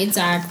 Right,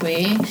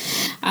 exactly.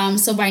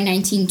 So by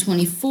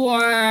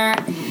 1924,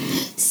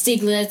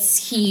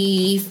 Stieglitz,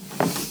 he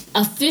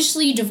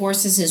officially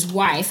divorces his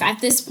wife. At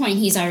this point,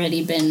 he's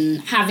already been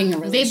having a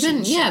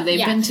relationship.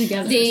 They've been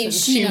together.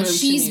 She moves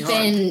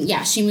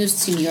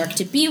to New York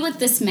to be with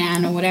this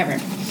man or whatever.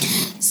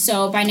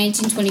 So by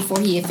 1924,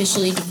 he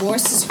officially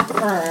divorces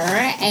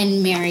her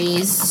and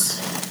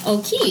marries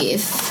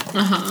O'Keeffe.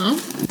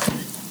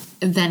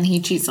 Then he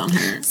cheats on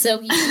her.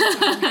 So he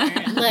cheats on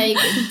her. Like,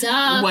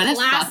 duh, what a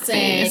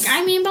classic.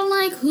 I mean, but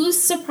like,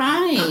 who's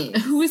surprised?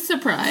 Who's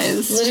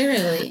surprised?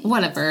 Literally.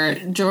 Whatever.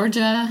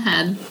 Georgia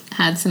had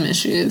some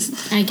issues.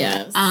 I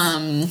guess. So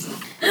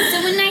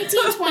in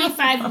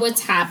 1925,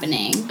 what's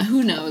happening?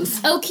 Who knows?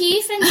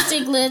 O'Keeffe and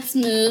Stieglitz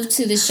moved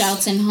to the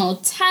Shelton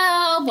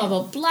Hotel, blah,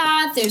 blah,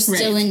 blah. They're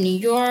still in New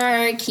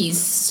York. He's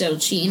still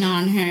cheating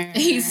on her.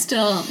 He's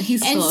still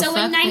And so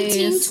in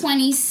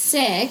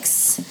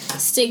 1926,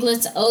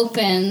 Stieglitz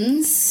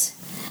opens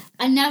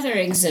another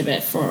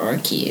exhibit for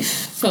O'Keeffe.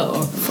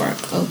 For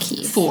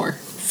O'Keeffe.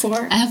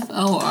 For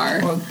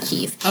F-O-R.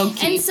 O'Keeffe.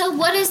 And so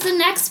what is the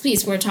next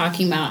piece we're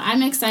talking about?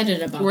 I'm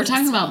excited about We're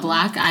talking about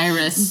Black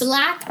Iris.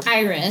 Black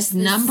Iris.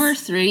 Number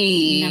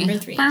 3.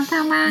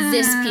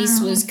 This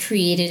piece was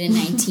created in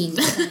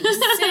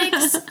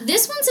 1926.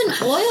 This one's an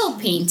oil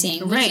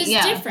painting, which is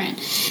different.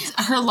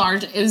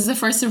 It was the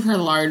first of her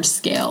large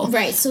scale.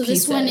 Right, so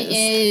this one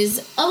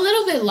is a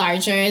little bit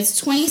larger. It's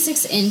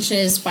 26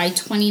 inches by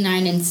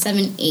 29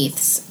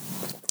 7/8.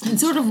 And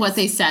sort of what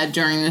they said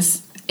during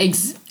this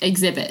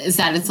exhibit is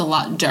that it's a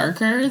lot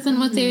darker than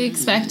what they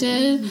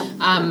expected,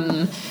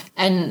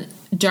 and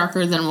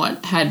darker than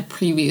what had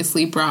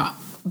previously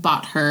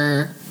bought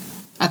her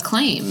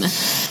acclaim.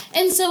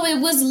 And so it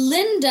was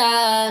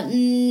Linda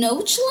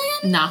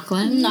Nochlin?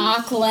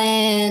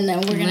 Nochlin.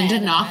 And we're Linda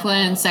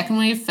Nochlin, second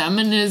wave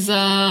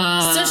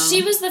feminism. So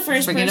she was the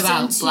first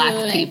person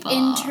to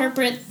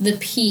interpret the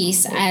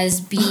piece as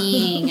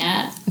being,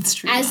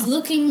 as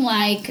looking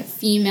like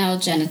female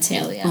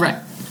genitalia. Right.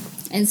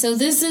 And so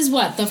this is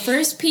the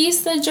first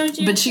piece that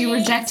Georgia. But she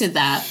rejected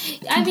that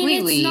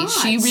completely. I mean, it's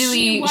not. She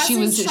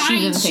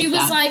didn't She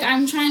was like,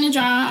 I'm trying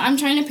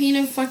to paint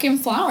a fucking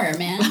flower,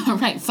 man. All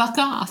right, fuck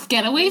off.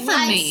 Get away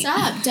from me.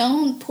 Stop.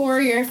 Don't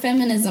pour your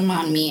feminism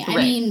on me. I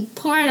mean,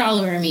 pour it all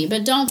over me,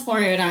 but don't pour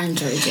it on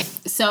Georgia.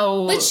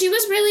 But she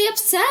was really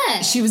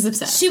upset. She was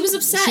upset. In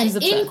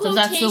quotations. So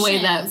that's the way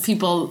that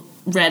people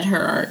read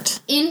her art.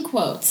 In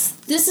quotes.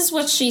 This is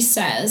what she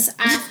says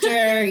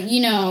after,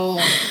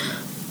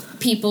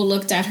 people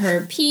looked at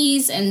her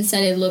piece and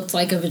said it looked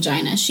like a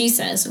vagina. She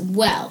says,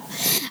 well,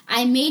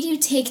 I made you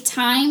take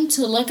time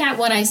to look at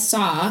what I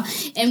saw,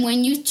 and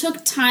when you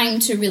took time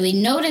to really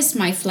notice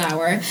my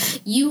flower,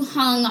 you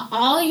hung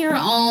all your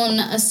own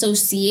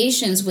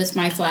associations with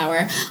my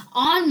flower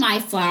on my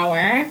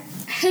flower,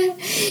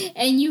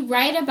 and you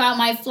write about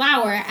my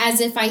flower as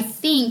if I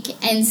think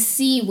and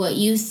see what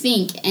you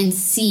think and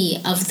see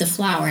of the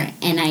flower,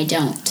 and I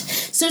don't.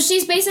 So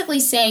she's basically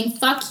saying,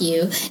 fuck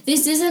you,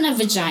 this isn't a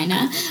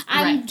vagina.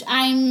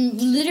 I'm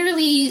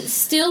literally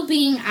still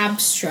being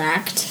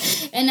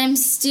abstract, and I'm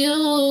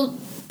still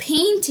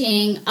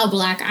painting a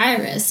black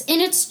iris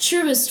in its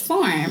truest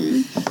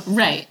form.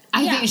 Right.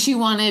 I think she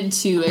wanted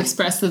to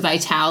express the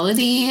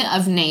vitality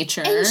of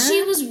nature. And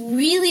she was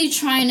really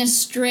trying to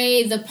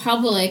stray the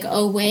public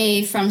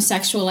away from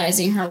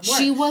sexualizing her work.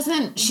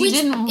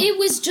 It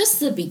was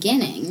just the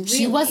beginning. Really.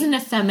 She wasn't a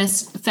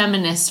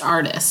feminist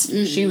artist.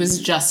 She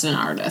was just an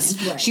artist.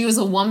 Right. She was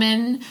a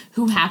woman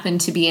who happened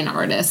to be an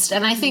artist.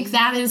 And I think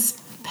that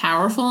is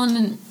powerful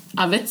in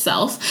of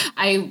itself.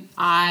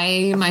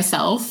 I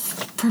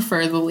myself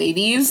prefer the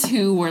ladies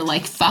who were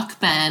like,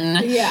 fuck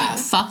men. Yeah.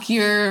 Fuck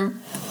your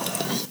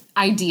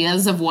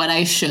ideas of what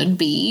I should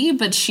be,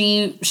 but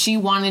she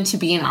wanted to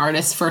be an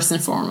artist first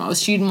and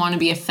foremost. She didn't want to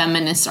be a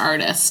feminist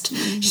artist.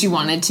 She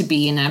wanted to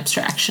be an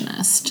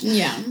abstractionist.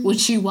 Yeah. Which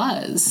she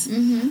was.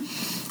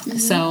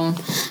 So,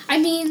 I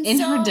mean, in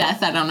her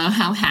death, I don't know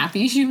how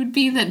happy she would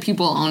be that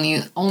people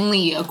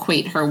only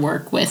equate her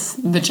work with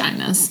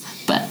vaginas,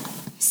 but...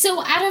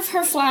 So, out of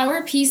her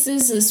flower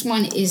pieces, this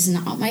one is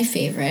not my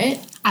favorite.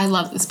 I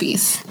love this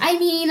piece. I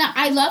mean,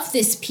 I love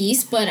this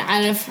piece, but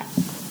out of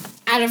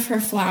her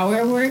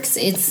flower works,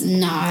 it's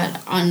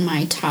not on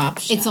my top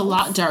shelf. It's a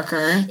lot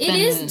darker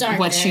than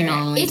what she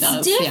normally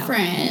does. It's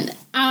different. Yeah.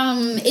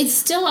 It's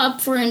still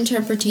up for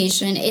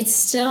interpretation. It's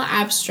still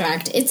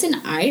abstract. It's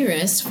an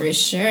iris for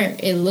sure.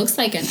 It looks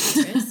like an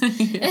iris.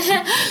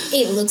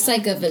 It looks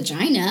like a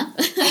vagina.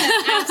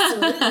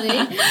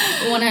 Absolutely.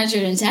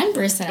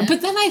 110%.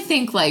 But then I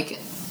think, like,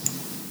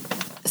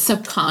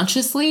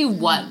 subconsciously,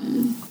 what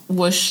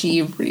was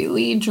she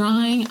really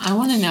drawing? I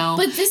want to know.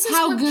 But this is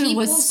how good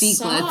was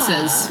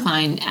Stieglitz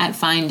at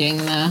finding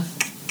the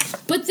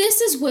But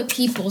this is what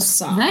people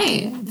saw.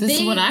 Right. This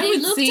is what I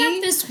would see. They looked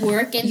at this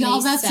work and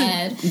Y'all, they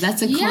said...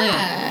 That's a clip.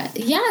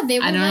 Yeah, they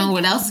were I don't know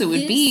what else it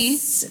would be.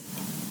 This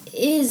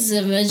is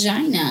a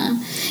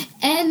vagina.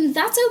 And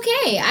that's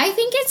okay. I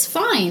think it's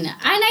fine. And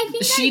I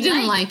think she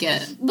didn't like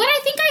it. But I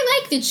think I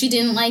like that she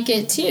didn't like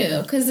it,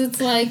 too. Because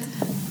it's like...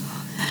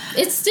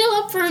 It's still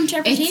up for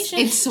interpretation.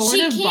 It sort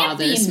of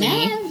bothers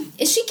me.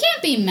 She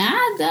can't be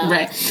mad, though.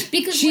 Right.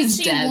 Because she's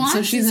what she dead, wants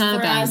so she's not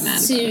about for mad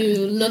us about to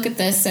it. look at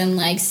this and,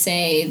 like,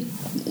 say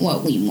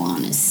what we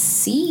want to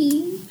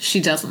see. She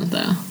doesn't,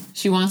 though.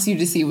 She wants you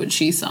to see what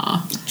she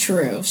saw.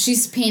 True.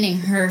 She's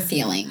painting her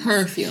feelings.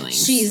 Her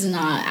feelings. She's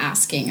not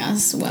asking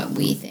us what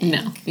we think.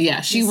 No.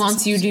 Yeah, she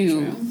wants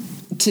you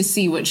to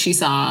see what she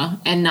saw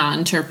and not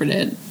interpret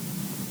it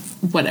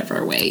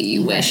whatever way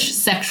you wish,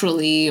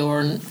 sexually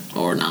or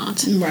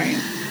not. Right.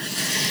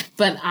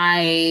 But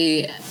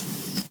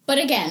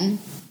again,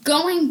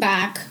 going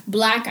back,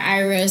 Black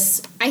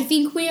Iris, I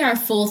think we are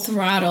full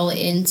throttle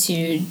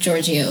into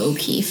Georgia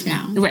O'Keeffe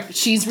now. Right.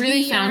 She's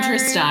really found her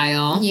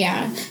style.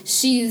 Yeah.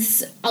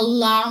 She's a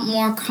lot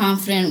more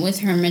confident with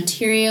her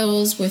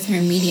materials, with her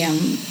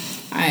medium.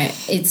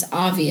 It's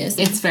obvious.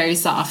 It's very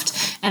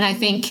soft. And I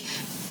think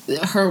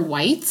her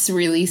whites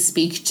really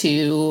speak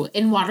to...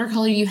 In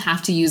watercolor, you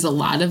have to use a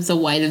lot of the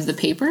white of the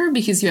paper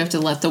because you have to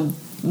let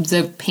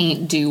the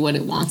paint do what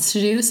it wants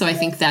to do. So I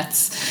think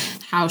that's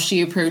how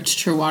she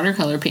approached her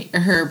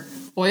her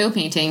oil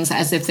paintings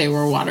as if they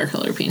were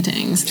watercolor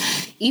paintings.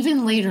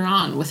 Even later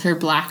on with her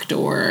Black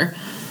Door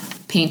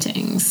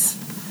paintings.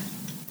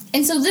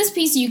 And so this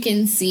piece you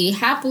can see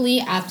happily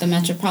at the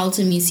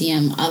Metropolitan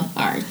Museum of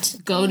Art.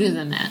 Go to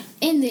the Met.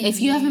 If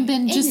you haven't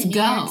been, just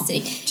go.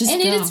 Just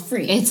and go. it is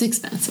free. It's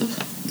expensive.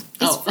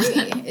 It's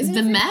free. Isn't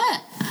the it free?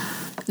 Met.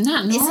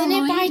 Not normally. Isn't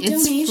it by donation?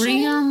 It's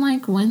free on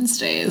like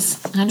Wednesdays.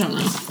 I don't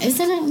know.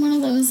 Isn't it one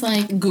of those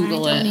like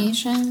Google by it.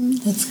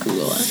 donations? Let's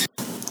Google it.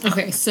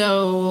 Okay,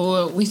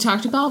 so we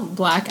talked about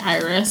Black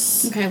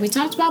Iris. Okay, we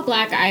talked about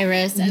Black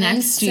Iris. And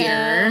Next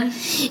year.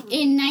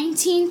 In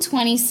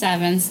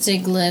 1927,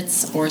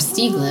 Stieglitz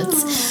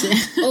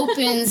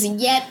opens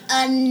yet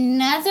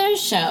another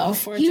show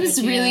for He was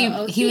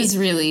Giorgio O'Keeffe. He was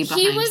really behind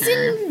He was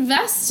her.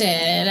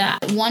 invested.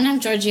 One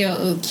of Giorgio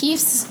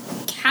O'Keeffe's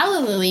Calla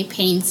Lily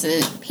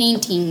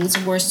paintings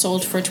were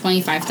sold for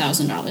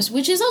 $25,000,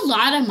 which is a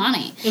lot of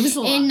money. It was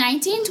a lot. In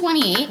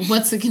 1928.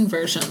 What's the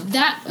conversion?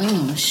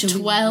 Should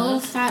we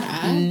look that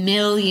up? $12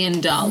 million.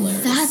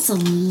 That's a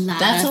lot.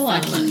 That's of a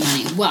lot of fucking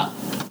money. Well,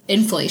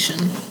 inflation.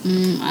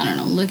 I don't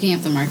know. Looking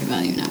up the market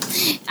value now.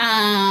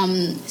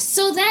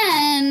 So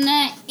then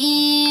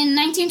in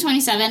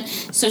 1927,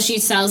 so she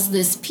sells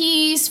this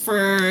piece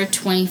for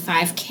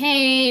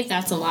 $25K.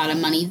 That's a lot of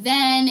money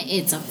then.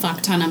 It's a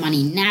fuck ton of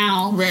money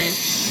now. Right.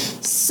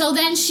 So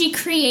then she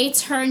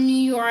creates her New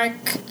York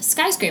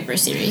skyscraper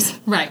series.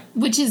 Right.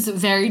 Which is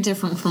very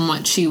different from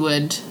what she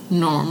would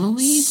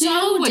normally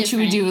do. What she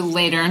would do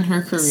later in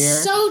her career.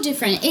 So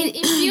different.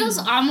 It feels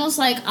almost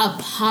like a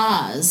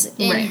pause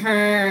in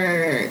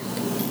her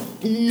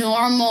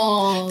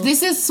normal...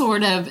 This is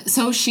sort of...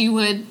 So she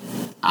would...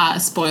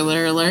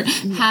 spoiler alert,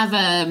 have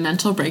a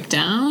mental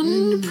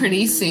breakdown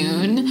pretty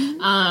soon.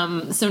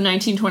 So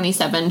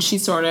 1927,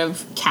 she's sort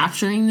of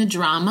capturing the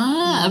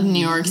drama of New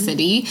York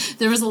City.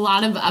 There was a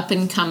lot of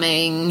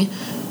up-and-coming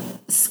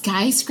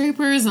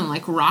skyscrapers and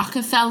like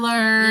Rockefeller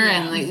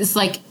and it's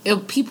like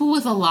people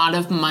with a lot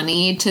of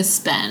money to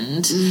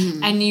spend.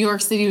 And New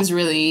York City was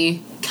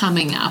really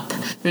coming up.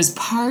 There's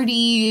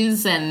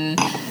parties and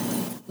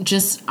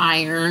just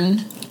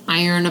iron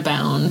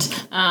abound.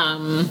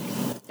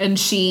 And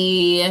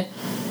she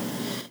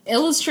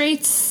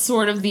illustrates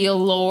sort of the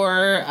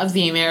allure of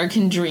the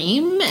American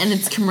dream and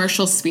its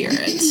commercial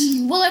spirit.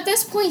 Well, at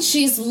this point,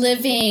 she's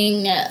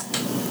living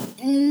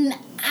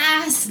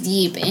ass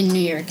deep in New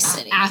York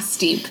City. Ass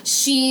deep.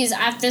 She's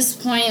at this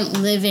point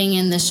living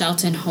in the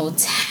Shelton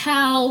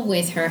Hotel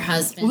with her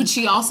husband, which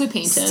she also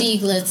painted.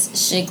 Stiglitz.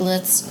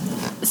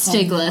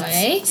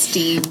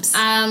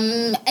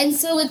 And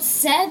so it's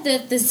said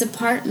that this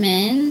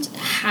apartment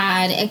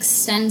had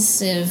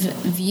extensive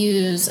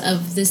views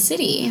of the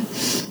city.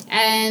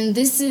 And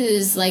this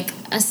is like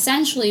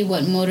essentially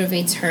what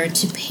motivates her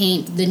to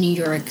paint the New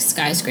York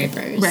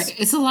skyscrapers. Right.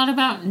 It's a lot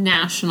about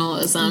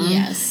nationalism.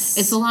 Yes.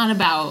 It's a lot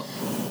about,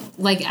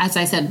 like, as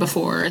I said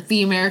before,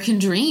 the American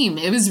dream.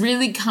 It was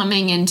really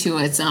coming into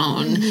its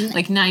own,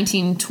 like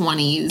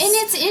 1920s. And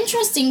it's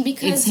interesting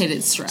because it's hit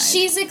its stride.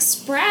 She's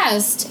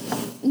expressed,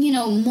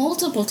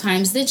 multiple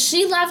times that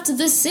she loved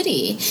the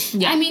city.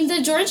 Yeah. I mean,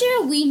 the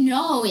Georgia we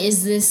know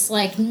is this,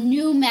 like,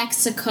 New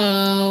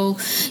Mexico,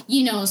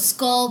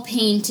 skull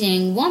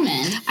painting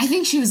woman. I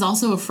think she was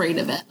also afraid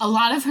of it. A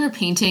lot of her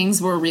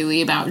paintings were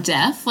really about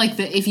death. Like,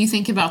 if you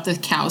think about the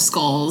cow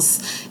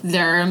skulls,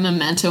 they're a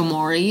memento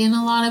mori in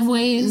a lot of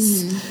ways.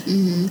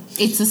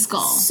 It's a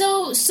skull.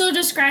 So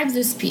describe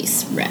this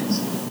piece,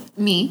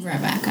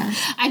 Rebecca.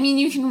 I mean,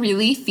 you can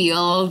really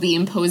feel the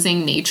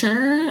imposing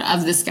nature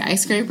of the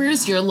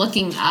skyscrapers. You're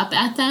looking up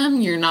at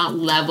them. You're not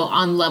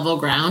on level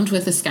ground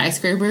with the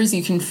skyscrapers.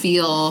 You can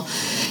feel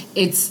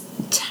it's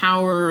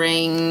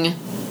towering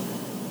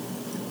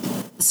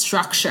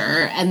structure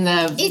and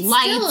the it's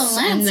lights still a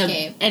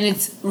landscape. and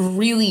it's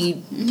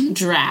really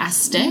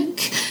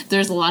drastic.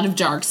 There's a lot of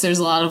darks, there's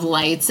a lot of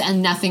lights,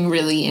 and nothing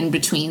really in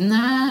between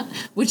that,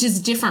 which is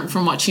different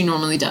from what she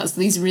normally does.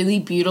 These really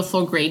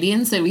beautiful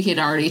gradients that we had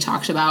already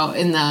talked about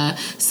in the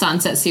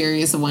Sunset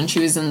series, the one she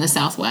was in the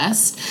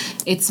Southwest.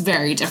 It's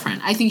very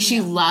different. I think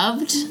she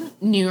loved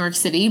New York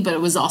City, but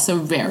it was also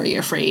very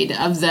afraid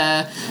of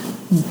the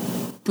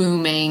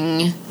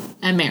booming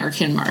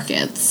American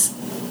markets.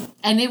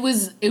 And it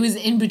was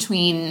in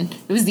between.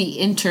 It was the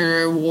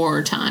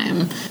interwar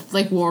time,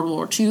 like World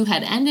War II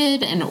had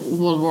ended, and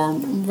World War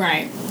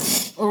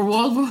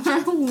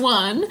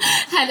One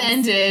had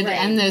ended,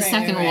 and the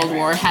Second World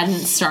War hadn't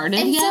started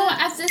and yet. So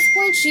at this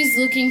point, she's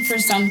looking for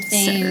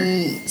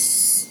something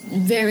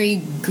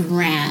very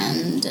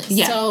grand.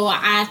 Yeah. So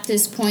at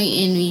this point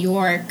in New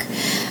York,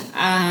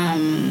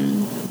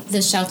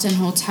 the Shelton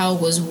Hotel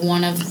was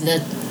one of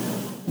the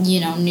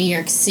New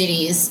York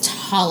City's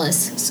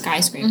tallest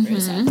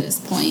skyscrapers at this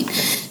point.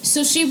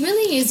 So she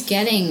really is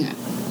getting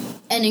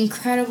an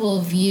incredible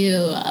view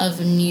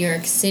of New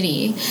York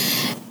City.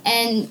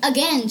 And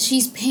again,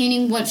 she's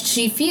painting what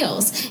she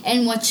feels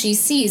and what she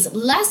sees.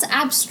 Less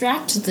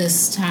abstract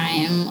this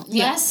time.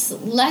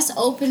 Less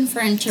open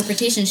for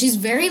interpretation. She's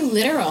very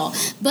literal,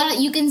 but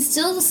you can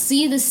still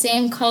see the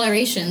same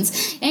colorations.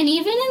 And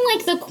even in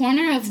like the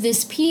corner of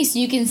this piece,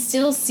 you can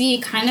still see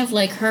kind of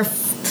like her...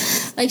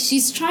 Like,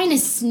 she's trying to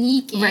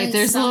sneak in. Right,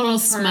 there's a little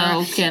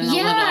smoke and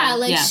a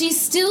little...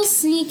 she's still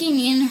sneaking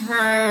in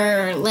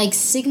her, like,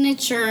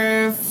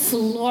 signature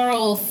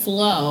floral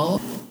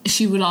flow.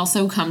 She would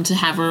also come to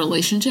have a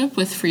relationship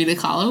with Frida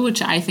Kahlo,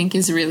 which I think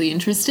is really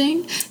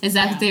interesting, is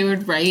that they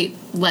would write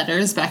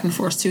letters back and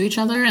forth to each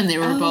other, and they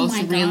were both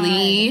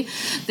really...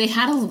 They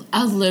had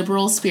a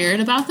liberal spirit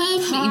about them,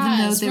 even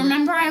though they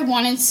Remember, I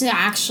wanted to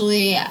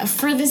actually...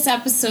 For this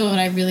episode,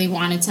 I really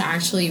wanted to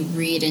actually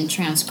read and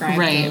transcribe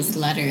those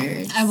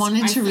letters. I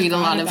wanted to read a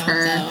lot of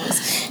her. Those.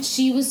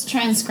 She was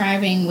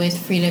transcribing with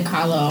Frida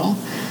Kahlo.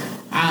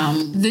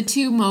 The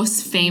two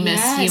most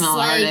famous female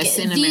artists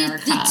in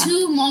America. The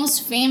two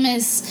most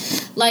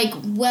famous, like,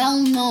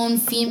 well-known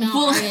female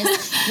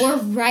artists were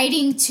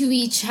writing to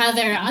each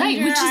other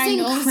under which our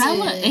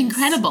is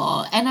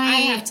incredible. And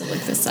I have to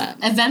look this up.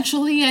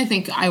 Eventually, I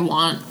think I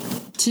want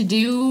to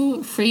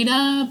do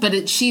Frida,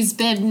 but she's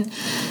been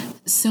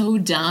so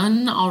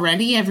done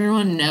already.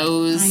 Everyone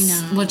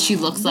knows what she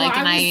looks like,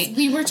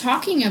 we were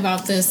talking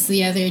about this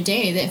the other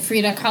day, that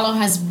Frida Kahlo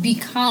has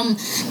become...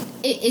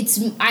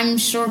 I'm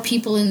sure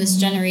people in this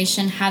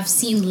generation have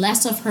seen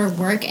less of her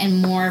work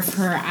and more of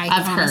her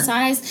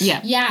iconicized.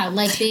 Yeah,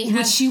 like they have...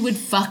 Which she would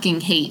fucking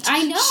hate.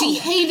 I know. She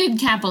hated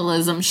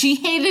capitalism. She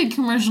hated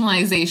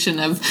commercialization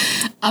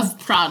of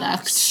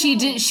products.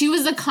 She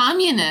was a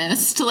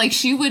communist. Like,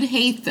 she would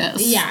hate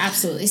this. Yeah,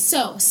 absolutely.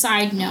 So,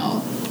 side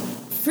note...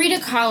 Frida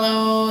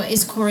Kahlo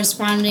is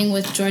corresponding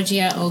with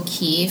Georgia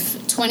O'Keeffe,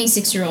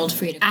 26-year-old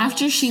Frida Kahlo.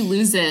 After she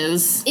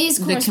loses is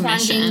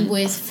corresponding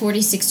with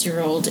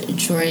 46-year-old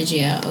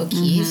Georgia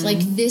O'Keeffe. Like,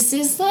 this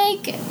is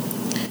like...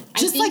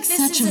 Just like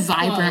such a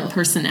vibrant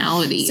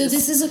personality. So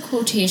this is a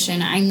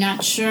quotation. I'm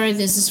not sure.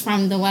 This is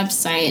from the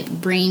website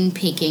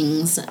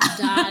brainpickings.org.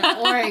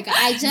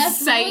 I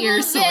just cite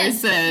your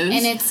sources.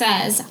 And it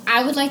says,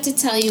 I would like to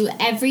tell you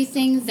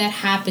everything that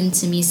happened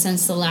to me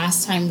since the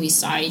last time we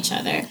saw each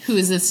other. Who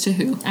is this to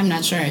who? I'm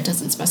not sure. It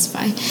doesn't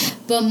specify.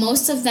 But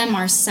most of them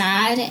are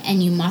sad,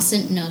 and you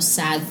mustn't know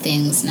sad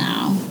things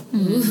now.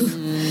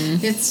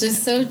 It's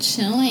just so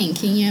chilling.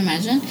 Can you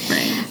imagine?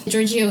 Right.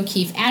 Georgia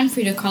O'Keeffe and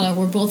Frida Kahlo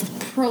were both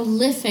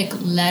prolific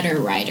letter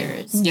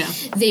writers. Yeah.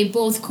 They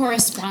both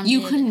corresponded.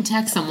 You couldn't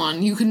text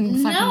someone. You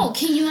couldn't fucking... No,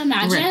 can you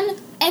imagine? Right.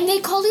 And they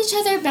called each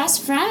other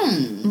best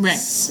friends.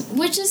 Right.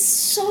 Which is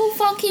so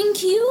fucking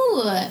cute.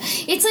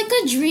 It's like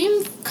a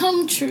dream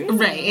come true.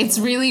 Right. It's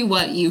really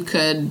what you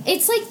could...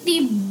 It's like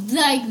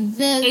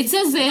It's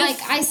as if...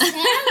 Like, I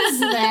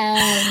stand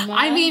them.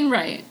 I mean,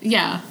 right.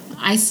 Yeah.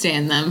 I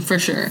stand them for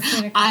sure.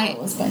 I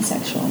was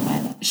bisexual, by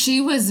the way.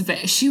 She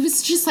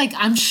was just like,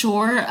 I'm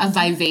sure, a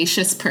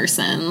vivacious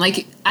person.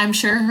 Like, I'm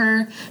sure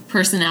her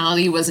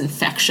personality was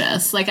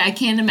infectious. Like, I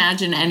can't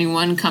imagine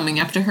anyone coming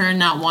up to her and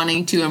not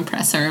wanting to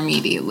impress her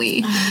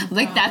immediately.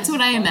 Like, that's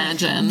what I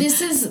imagine. This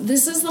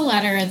is the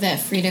letter that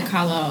Frida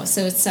Kahlo.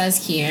 So it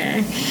says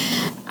here,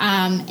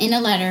 in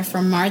a letter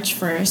from March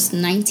 1st,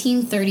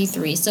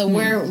 1933. So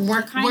we're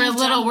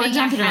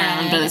jumping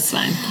around, but it's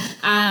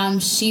fine.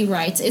 She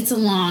writes. It's a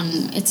long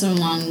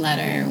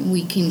letter.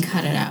 We can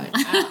cut it out.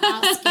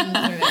 I'll skim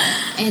through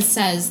it. It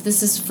says,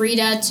 this is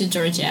Frida to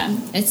Georgia.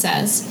 It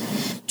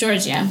says,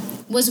 Georgia,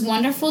 was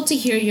wonderful to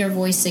hear your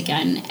voice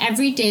again.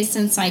 Every day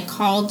since I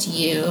called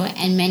you,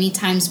 and many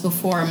times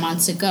before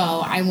months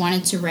ago, I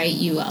wanted to write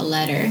you a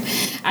letter.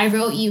 I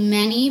wrote you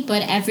many,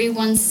 but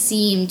everyone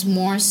seemed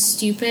more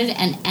stupid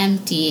and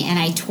empty, and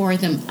I tore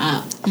them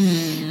up.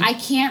 I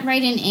can't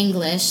write in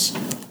English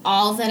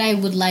all that I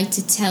would like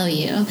to tell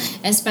you,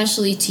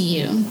 especially to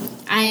you.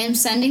 I am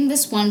sending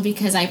this one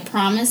because I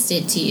promised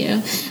it to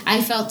you.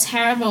 I felt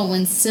terrible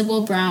when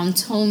Sybil Brown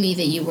told me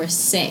that you were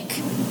sick.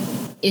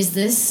 Is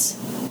this...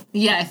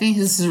 Yeah, I think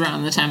this is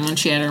around the time when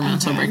she had her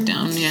mental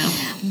breakdown, yeah.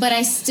 But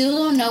I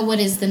still don't know what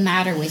is the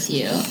matter with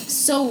you.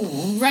 So,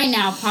 right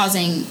now,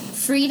 pausing,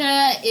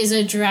 Frida is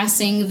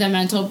addressing the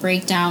mental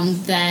breakdown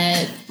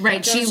that...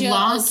 Right, Georgia she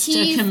lost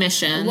O'Keeffe, a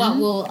commission. What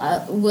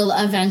will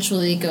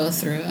eventually go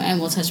through, and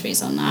we'll touch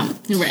base on that.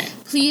 Right.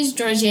 Please,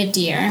 Georgia,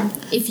 dear,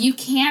 if you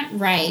can't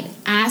write,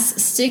 ask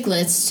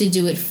Stiglitz to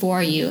do it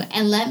for you,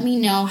 and let me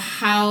know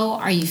how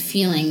are you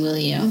feeling, will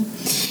you?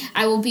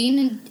 I will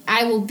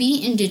be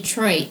in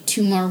Detroit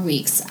 2 more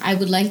weeks. I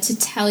would like to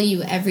tell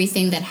you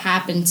everything that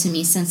happened to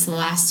me since the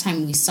last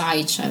time we saw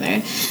each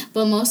other,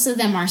 but most of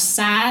them are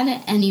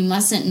sad, and you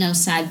mustn't know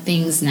sad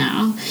things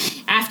now.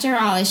 After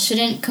all, I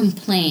shouldn't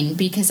complain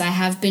because I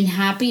have been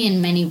happy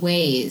in many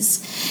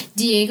ways.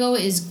 Diego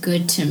is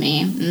good to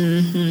me.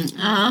 Mm-hmm.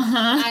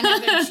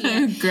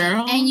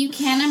 Girl. And you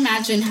can't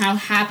imagine how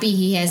happy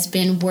he has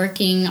been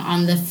working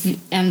on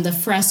the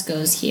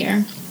frescoes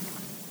here.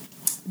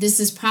 This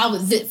is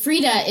probably...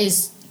 Frida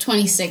is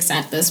 26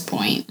 at this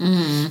point.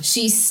 Mm.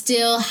 She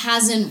still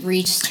hasn't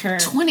reached her...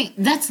 20.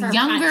 That's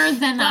younger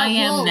than I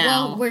am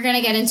now. Well, we're going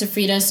to get into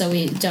Frida, so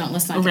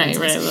let's not get into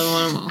this.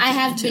 I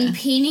have been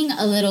painting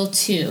a little,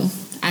 too.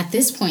 At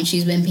this point,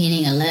 she's been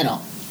painting a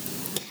little.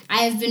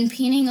 I have been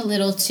painting a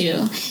little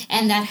too,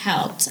 and that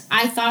helped.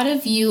 I thought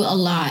of you a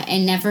lot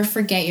and never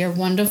forget your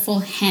wonderful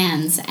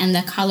hands and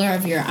the color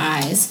of your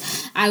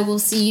eyes. I will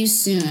see you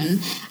soon.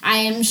 I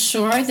am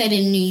sure that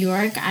in New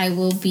York I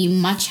will be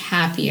much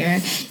happier.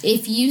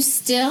 If you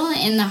still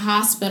in the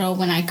hospital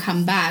when I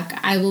come back,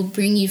 I will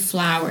bring you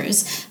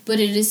flowers, but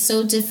it is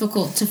so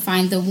difficult to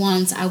find the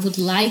ones I would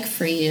like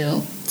for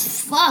you.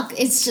 Fuck,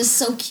 it's just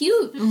so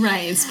cute.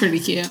 Right, it's pretty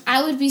cute.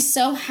 I would be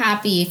so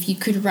happy if you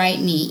could write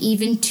me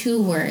even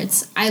 2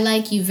 words. I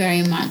like you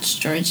very much,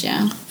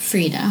 Georgia.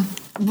 Frida.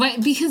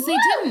 Right, because they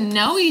didn't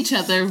know each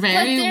other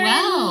very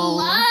well.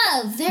 In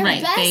love. They're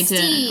besties. They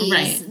did.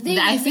 Right.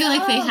 I feel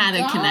like they had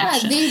a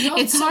connection. They wrote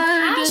it's so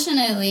hard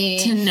passionately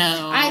to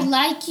know. I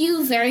like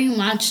you very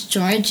much,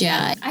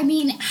 Georgia. I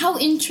mean, how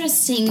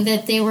interesting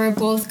that they were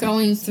both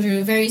going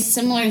through very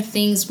similar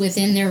things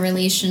within their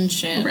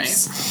relationships.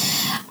 Right.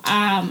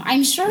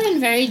 I'm sure in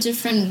very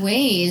different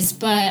ways,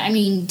 but I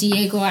mean,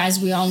 Diego, as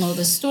we all know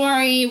the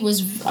story,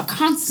 was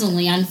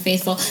constantly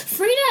unfaithful.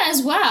 Frida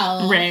as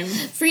well. Right.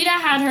 Frida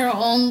had her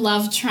own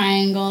love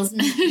triangles,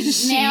 male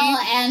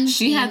and female.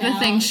 She had the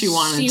thing she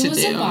wanted to do. She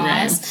was a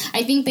boss.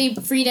 Right. I think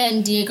Frida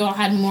and Diego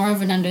had more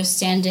of an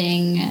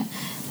understanding,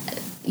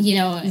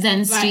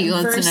 than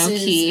Stiglitz and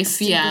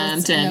O'Keeffe.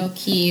 And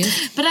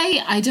O'Keeffe. But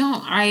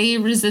I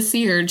resist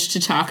the urge to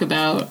talk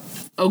about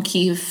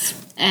O'Keeffe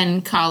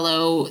and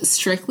Kahlo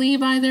strictly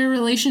by their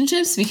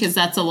relationships, because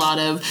that's a lot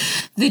of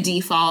the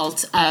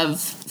default of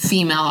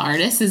female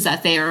artists, is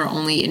that they are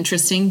only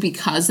interesting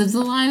because of the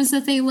lives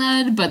that they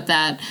led, but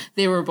that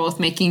they were both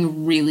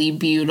making really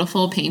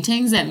beautiful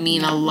paintings that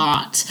mean a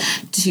lot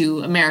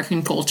to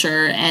American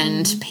culture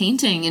and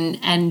painting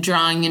and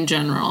drawing in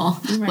general.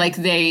 Right. Like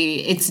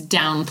it's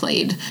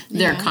downplayed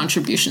their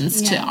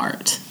contributions to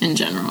art in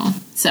general.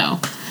 So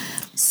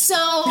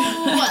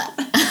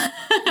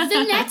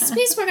the next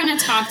piece we're going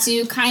to talk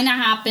to kind of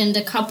happened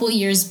a couple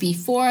years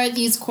before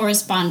these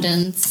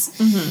correspondence.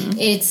 Mm-hmm.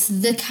 It's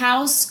the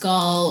cow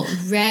skull,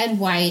 red,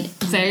 white,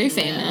 very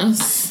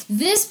famous.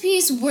 This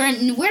piece we are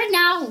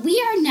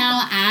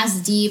now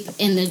as deep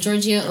in the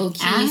Georgia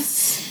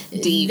O'Keeffe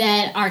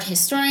that art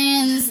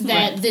historians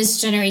that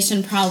this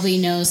generation probably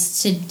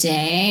knows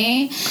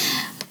today.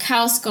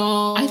 Cow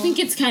skull. I think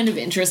it's kind of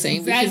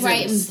interesting. Red,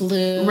 white, and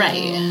blue.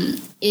 Right.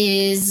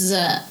 Is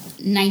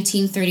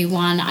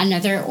 1931,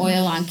 another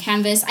oil on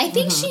canvas. I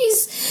think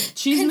she's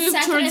moved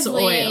towards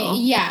oil.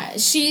 Yeah,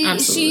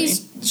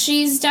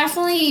 she's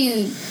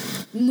definitely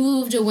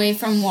moved away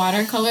from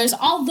watercolors.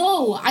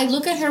 Although I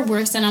look at her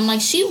works and I'm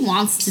like, she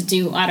wants to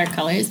do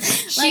watercolors.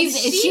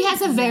 She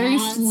has a very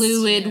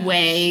fluid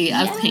way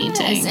of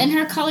painting, and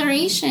her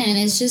coloration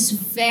is just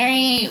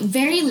very,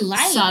 very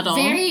light, subtle.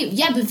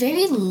 But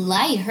very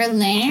light. Her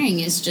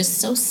layering is just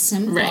so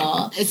simple.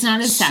 Right. It's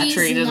not as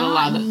saturated.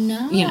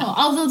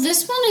 Although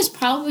this one is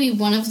probably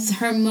one of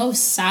her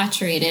most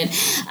saturated,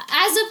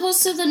 as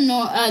opposed to the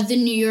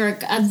New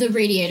York the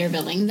Radiator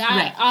Building.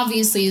 That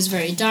obviously is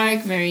very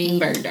dark, very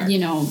dark.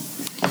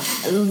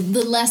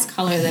 The less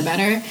color, the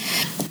better.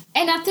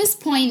 And at this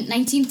point,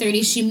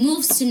 1930, she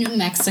moves to New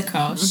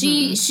Mexico.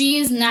 Mm-hmm. She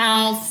is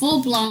now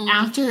full-blown...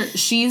 After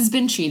she's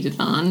been cheated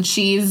on,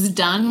 she's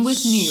done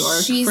with New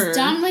York.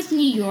 Done with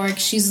New York.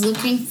 She's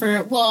looking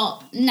for...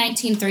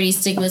 1930,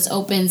 Stiglitz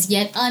opens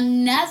yet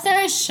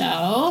another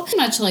show.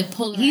 Much like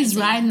polarizing. He's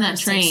riding that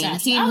train.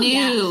 Success. He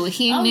knew.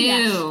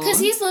 Because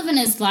he's living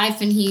his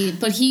life, and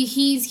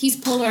he's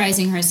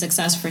polarizing her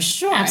success for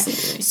sure.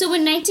 Absolutely. So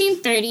in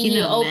 1930,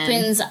 he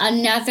opens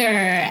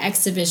another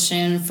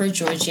exhibition for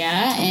Georgia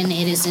and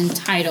it is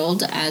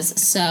entitled as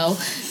so.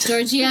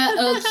 Georgia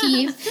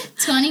O'Keeffe,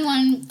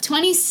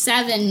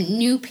 27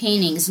 new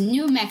paintings,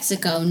 New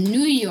Mexico, New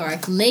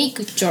York,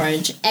 Lake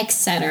George,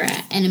 etc.,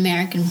 an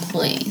American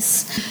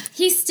Place.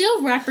 He's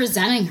still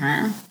representing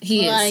her.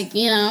 He is. Like,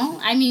 you know,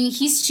 I mean,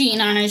 he's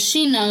cheating on her.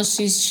 She knows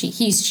he's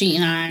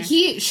cheating on her.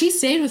 She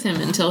stayed with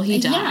him until he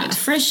died. Yeah,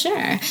 for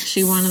sure.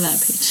 She wanted that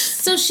page.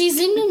 So she's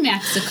in New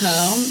Mexico.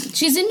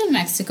 She's in New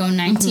Mexico,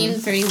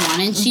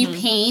 1931, and she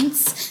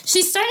paints.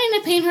 She's starting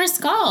to paint her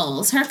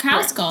skulls, her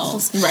cow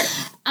skulls. Right.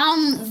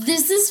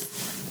 This is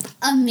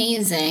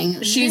amazing.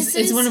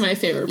 It's one of my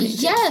favorite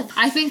paintings. Yeah.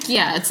 I think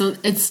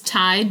it's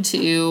tied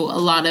to a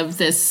lot of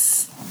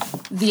this.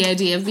 The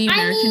idea of the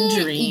American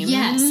dream.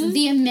 Yes,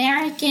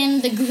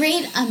 the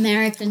great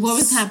American What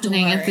was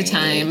happening at the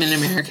time in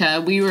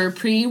America? We were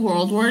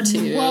pre-World War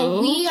II.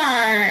 Well, we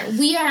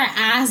are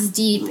ass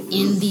deep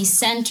in the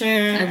center.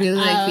 I really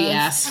like the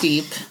ass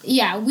deep.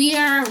 Yeah, we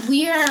are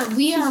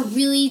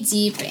really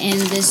deep in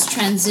this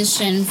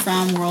transition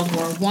from World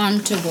War I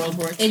to World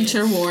War II.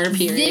 Interwar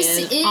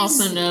period,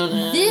 also known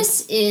as.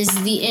 This is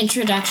the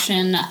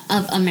introduction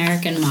of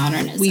American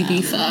modernism. We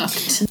be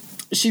fucked.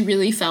 She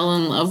really fell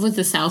in love with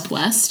the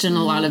Southwest and a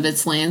lot of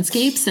its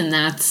landscapes, and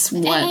that's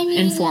what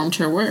informed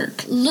her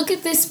work. Look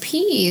at this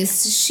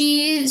piece.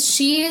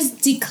 She is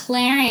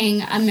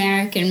declaring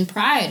American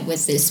pride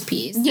with this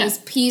piece. Yeah. This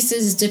piece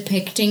is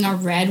depicting a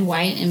red,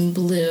 white, and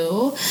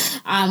blue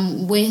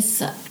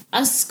with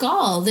a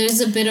skull.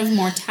 There's a bit of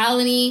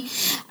mortality.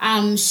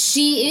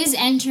 She is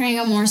entering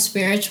a more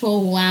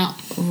spiritual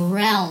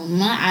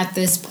realm at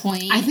this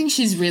point. I think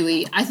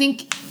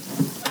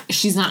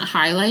she's not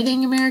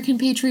highlighting American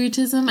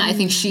patriotism. I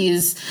think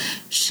she's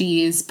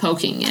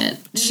poking it.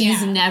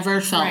 She's never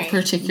felt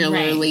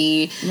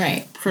particularly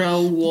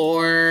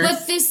pro-war.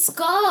 But this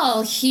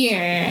skull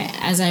here,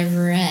 as I've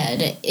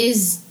read,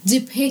 is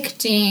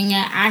depicting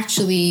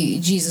actually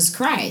Jesus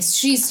Christ.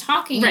 She's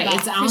talking about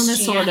it's on a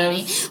sort of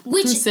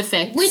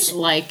crucifix, which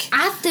like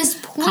at this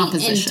point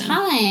composition. in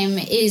time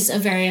is a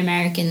very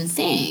American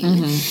thing.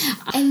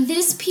 And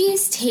this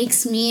piece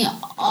takes me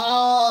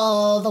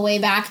all the way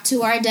back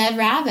to our dead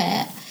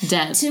rabbit.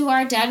 To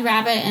our dead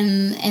rabbit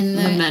and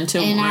the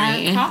Memento in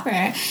Mori. our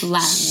copper.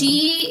 Latin.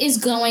 She is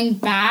going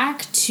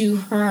back to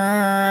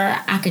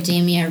her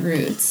academia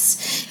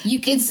roots. You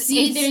can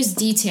see there's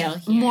detail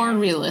here. More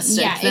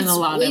realistic than a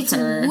lot of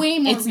her. Way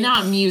more it's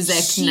not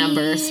music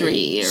number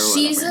 3 or whatever.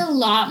 She's a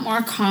lot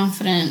more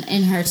confident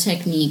in her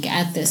technique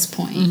at this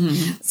point.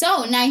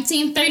 So,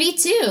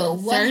 1932.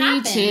 What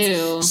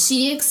happens?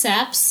 She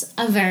accepts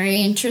a very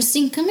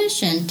interesting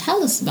commission.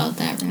 Tell us about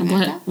that,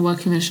 Rebecca. What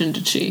commission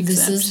did she accept?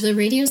 This is the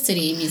Radio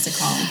City Music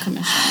Hall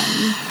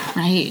Commission.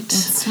 Right.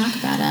 Let's talk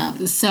about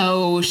it.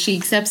 So she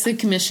accepts the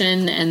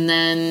commission, and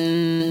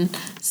then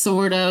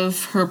sort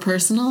of her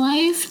personal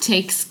life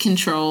takes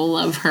control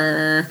of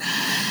her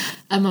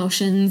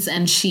emotions,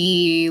 and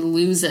she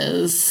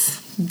loses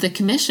the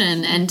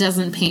commission and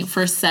doesn't paint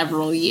for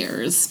several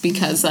years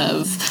because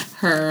of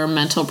her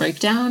mental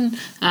breakdown,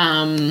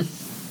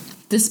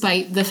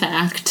 despite the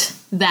fact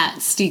that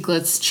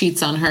Stieglitz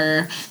cheats on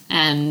her.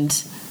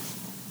 And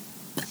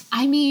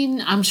I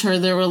mean, I'm sure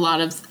there were a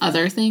lot of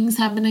other things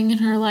happening in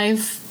her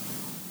life,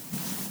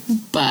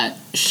 but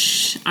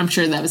I'm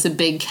sure that was a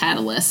big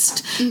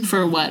catalyst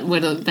for what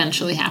would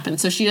eventually happen.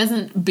 So she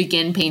doesn't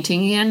begin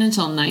painting again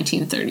until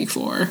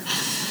 1934,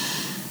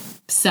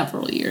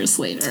 several years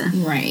later.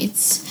 Right.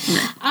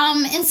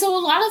 And so a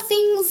lot of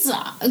things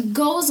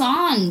goes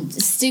on.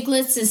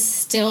 Stieglitz is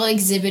still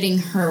exhibiting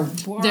her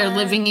work. They're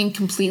living in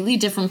completely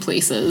different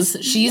places.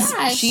 She's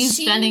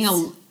spending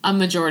a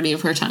majority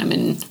of her time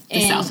in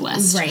the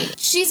Southwest. Right.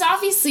 She's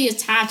obviously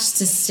attached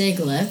to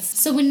Stieglitz.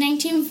 So in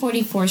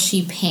 1944,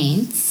 she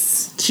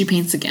paints. She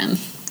paints again.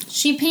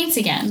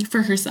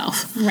 For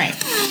herself. Right.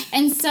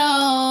 And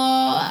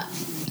so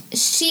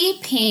she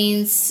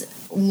paints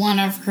one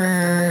of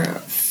her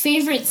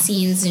favorite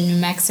scenes in New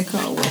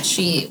Mexico,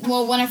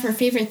 one of her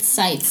favorite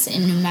sites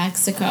in New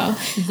Mexico.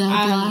 The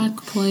Black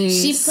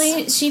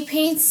Place. She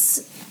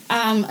paints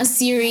a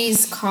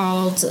series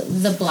called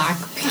The Black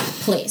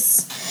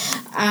Place.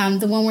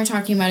 The one we're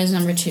talking about is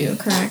number 2,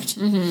 correct?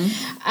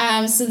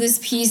 So this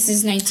piece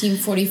is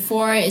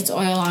 1944. It's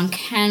oil on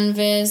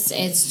canvas.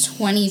 It's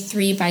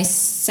 23 by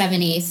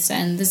 7/8,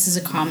 and this is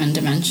a common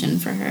dimension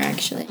for her,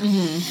 actually.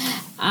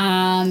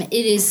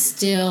 It is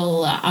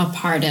still a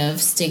part of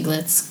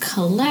Stieglitz's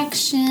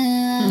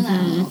collection.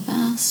 That little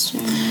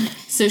bastard.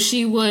 So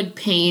she would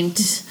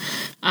paint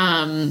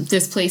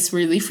this place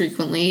really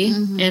frequently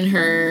in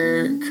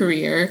her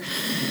career.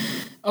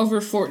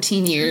 Over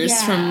 14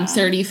 years, from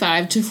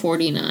 35 to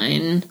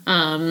 49,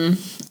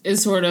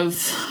 is sort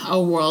of a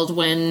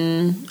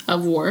whirlwind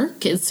of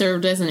work. It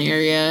served as an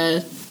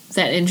area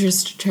that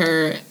interested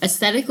her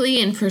aesthetically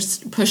and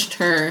pushed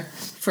her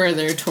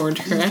further toward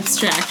her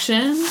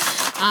abstraction.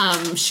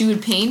 She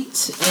would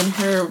paint in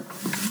her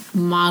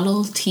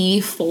Model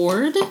T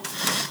Ford,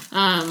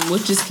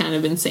 which is kind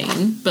of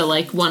insane, but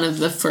like one of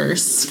the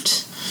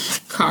first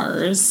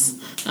cars.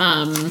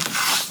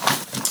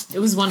 It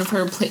was one of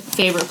her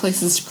favorite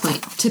places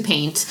to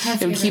paint.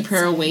 It would keep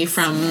her away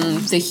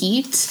from the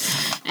heat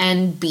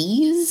and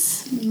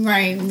bees.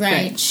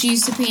 Right. She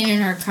used to paint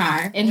in her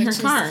car.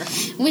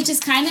 Which is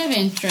kind of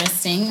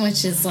interesting,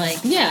 which is like...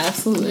 Yeah,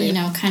 absolutely. You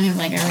know, kind of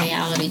like a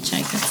reality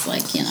check. It's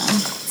like, you know,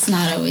 it's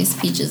not always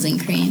peaches and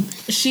cream.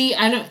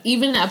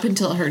 Even up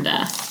until her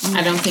death,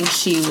 I don't think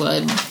she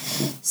would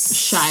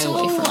shy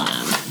away from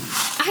them.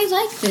 I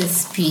like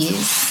this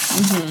piece.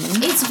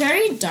 Mm-hmm. It's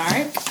very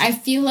dark. I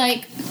feel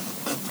like...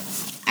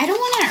 I don't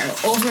want to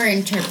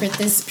overinterpret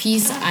this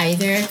piece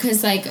either,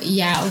 because, like,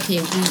 yeah,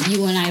 okay,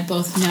 you and I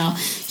both know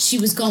she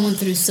was going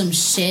through some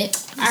shit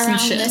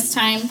around this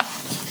time.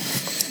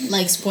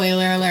 Like,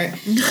 spoiler alert,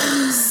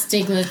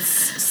 Stieglitz,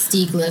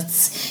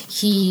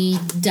 he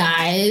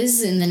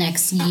dies in the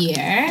next year.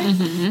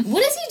 Mm-hmm.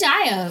 What does he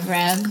die of,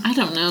 Rev? I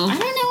don't know.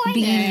 Either.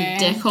 Being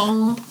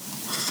dickhole.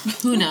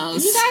 Who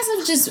knows? He dies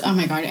of just, oh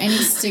my god, any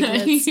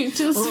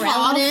Stieglitz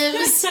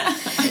relatives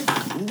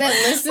that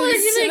listen to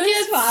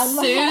this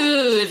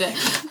sued.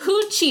 Who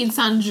cheats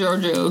on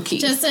Georgia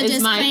O'Keeffe? Just a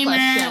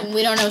disclaimer,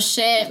 we don't know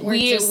shit.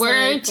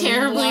 We're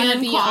terribly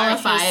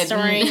unqualified.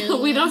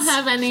 We don't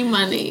have any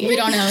money. We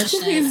don't know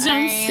shit. Please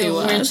don't sue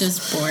us. We're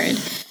just bored.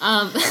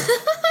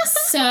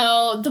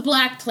 So, The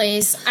Black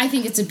Place, I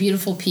think it's a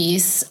beautiful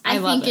piece. I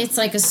think it's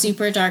like a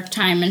super dark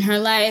time in her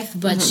life,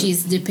 but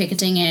she's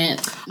depicting it.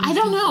 I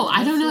don't know.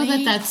 I don't know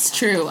that that's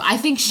true. I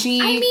think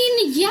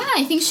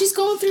I think she's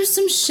going through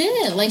some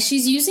shit. Like,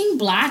 she's using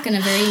black in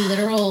a very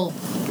literal...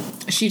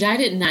 She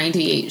died at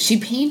 98. She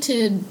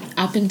painted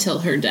up until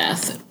her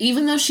death,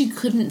 even though she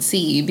couldn't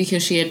see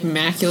because she had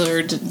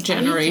macular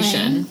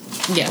degeneration.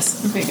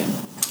 Yes. Okay, good.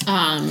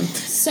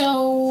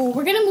 So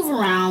we're gonna move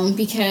around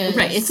because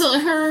it's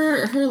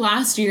her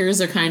last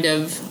years are kind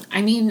of,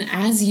 I mean,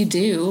 as you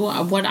do.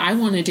 What I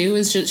want to do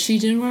is just she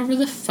did whatever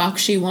the fuck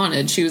she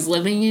wanted. She was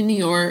living in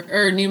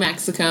New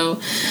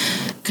Mexico,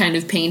 kind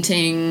of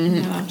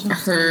painting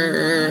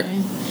her.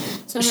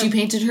 So she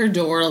painted her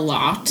door a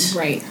lot.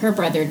 Right. Her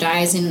brother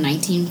dies in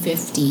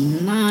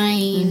 1959.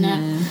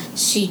 Mm-hmm.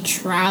 She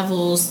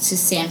travels to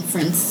San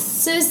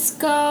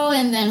Francisco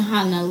and then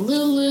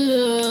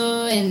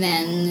Honolulu. And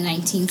then in the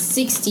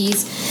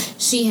 1960s,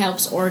 she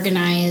helps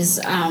organize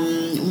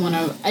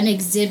an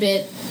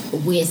exhibit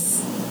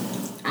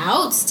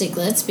without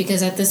Stieglitz,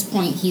 because at this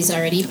point he's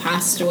already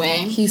passed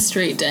away. He's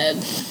straight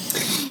dead.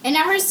 And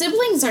now her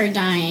siblings are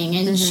dying,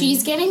 and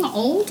she's getting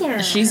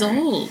older. She's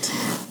old.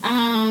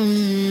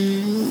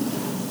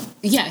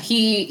 Yeah,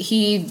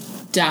 he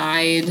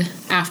died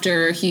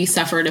after he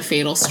suffered a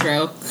fatal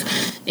stroke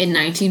in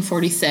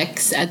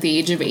 1946 at the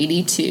age of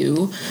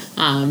 82.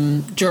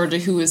 Georgia,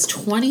 who was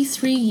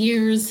 23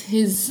 years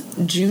his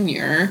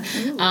junior.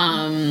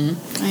 I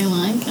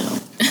like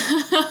it.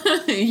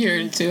 You're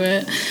into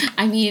it.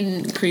 I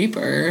mean,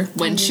 creeper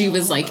when she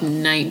was like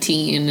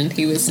 19 and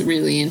he was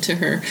really into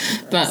her.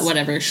 But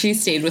whatever, she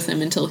stayed with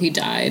him until he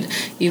died,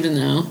 even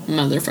though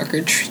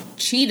motherfucker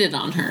cheated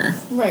on her.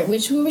 Right,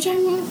 which we were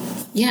talking about?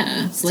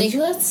 Yeah.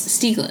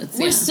 Stieglitz?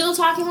 Yeah. We're still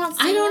talking about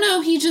Stieglitz? I don't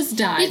know, he just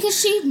died. Because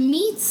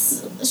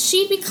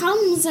she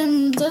becomes,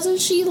 and doesn't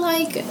she,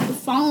 like,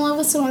 fall in love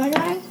with some other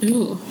guy?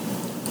 Ooh.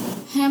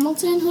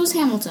 Hamilton? Who's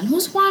Hamilton?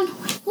 Who's Juan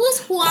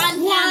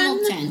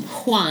Hamilton?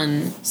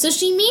 Juan. So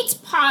she meets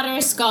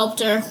potter,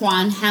 sculptor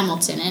Juan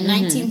Hamilton. In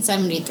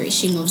 1973,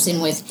 she moves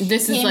in with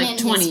this him is like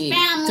 20,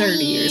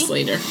 30 years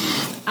later.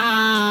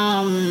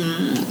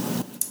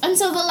 And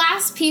so the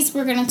last piece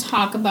we're going to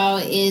talk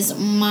about is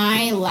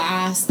My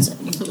Last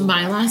Door.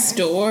 My Last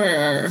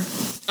Door.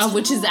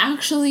 Which is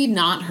actually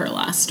not her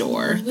last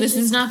door. This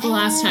is not the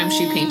last time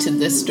she painted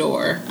this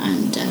door.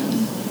 I'm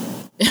done.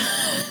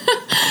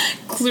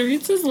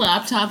 Clarice's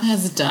laptop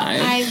has died.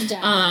 I've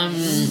done.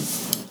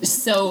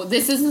 So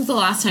this isn't the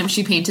last time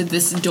she painted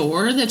this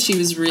door that she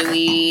was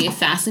really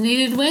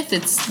fascinated with.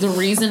 It's the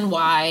reason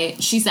why,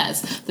 she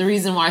says, the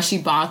reason why she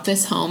bought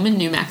this home in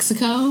New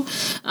Mexico.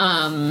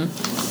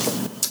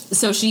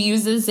 So she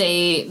uses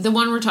the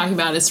one we're talking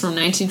about is from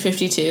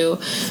 1952.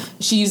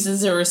 She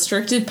uses a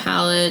restricted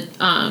palette,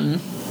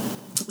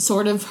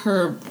 sort of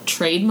her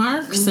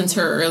trademark since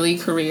her early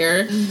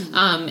career,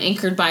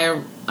 anchored by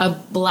a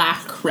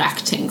black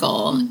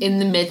rectangle in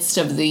the midst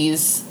of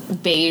these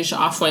beige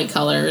off-white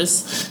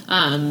colors.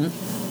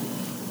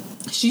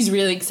 She's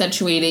really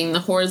accentuating the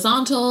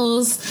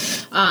horizontals.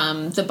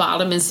 The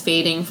bottom is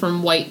fading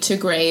from white to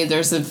gray.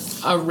 There's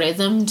a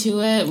rhythm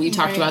to it. We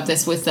talked about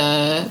this with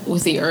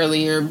the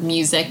earlier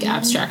music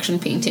abstraction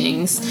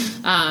paintings.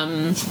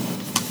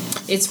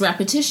 It's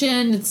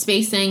repetition, it's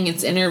spacing,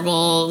 it's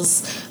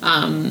intervals,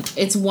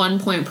 it's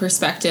one-point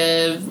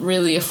perspective,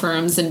 really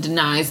affirms and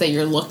denies that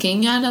you're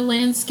looking at a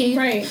landscape.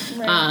 Right.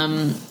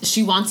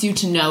 She wants you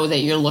to know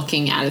that you're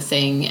looking at a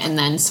thing and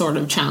then sort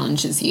of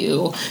challenges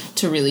you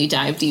to really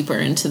dive deeper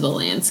into the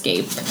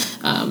landscape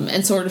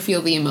and sort of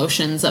feel the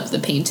emotions of the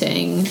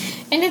painting.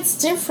 And it's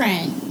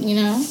different, you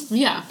know?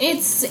 Yeah.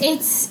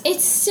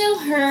 It's still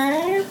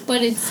her,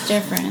 but it's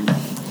different.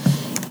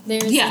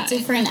 There's a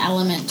different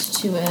element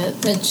to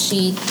it that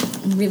she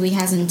really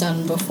hasn't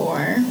done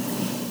before.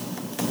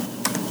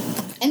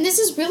 And this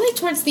is really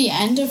towards the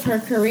end of her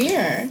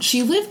career.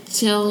 She lived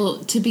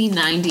to be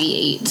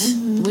 98,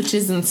 which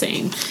is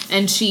insane.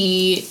 And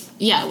she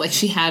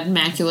had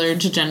macular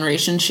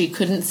degeneration. She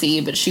couldn't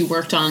see, but she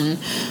worked on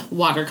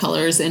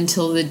watercolors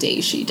until the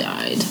day she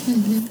died.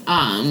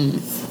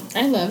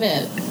 I love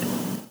it.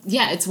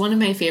 Yeah, it's one of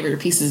my favorite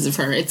pieces of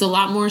her. It's a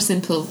lot more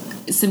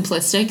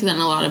simplistic than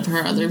a lot of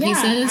her other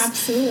pieces. Yeah,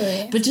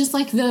 absolutely. But just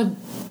like the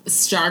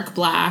stark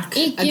black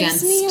it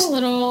gives me a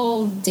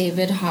little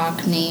David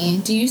Hockney.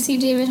 Do you see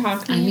David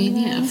Hockney? I mean,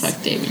 yeah, fuck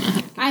David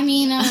Hockney. I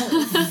mean,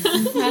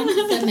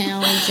 the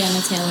male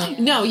genitalia.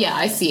 No, yeah,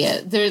 I see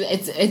it.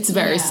 It's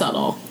very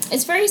subtle.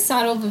 It's very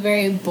subtle, but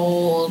very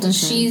bold. And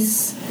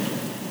she's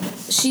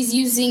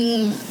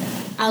using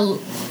a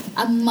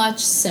much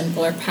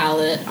simpler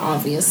palette,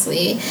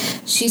 obviously.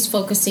 She's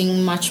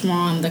focusing much more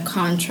on the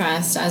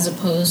contrast as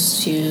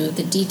opposed to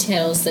the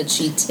details that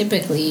she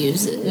typically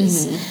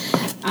uses.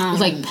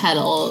 Like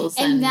petals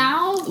and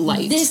now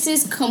light. This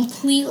is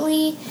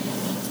completely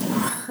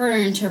her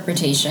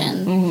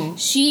interpretation.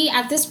 She,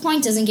 at this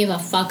point, doesn't give a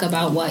fuck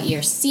about what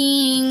you're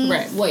seeing,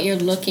 what you're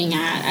looking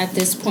at. At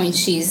this point,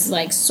 she's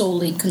like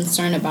solely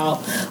concerned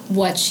about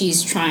what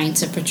she's trying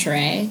to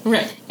portray.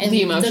 Right. And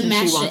the emotion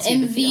she wants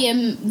you to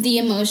feel. The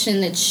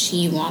emotion that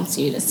she wants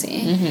you to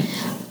see.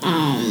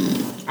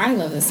 I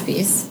love this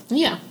piece.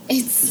 Yeah.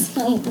 It's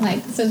so,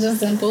 such a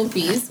simple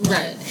piece.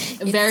 Right.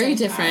 Very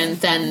so different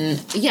than,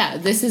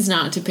 this is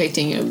not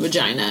depicting a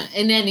vagina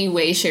in any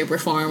way, shape, or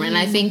form. And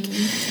I think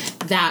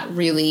that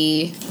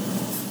really,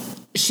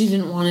 she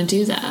didn't want to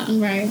do that.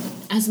 Right.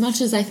 As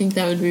much as I think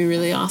that would be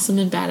really awesome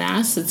and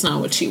badass, it's not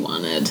what she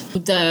wanted.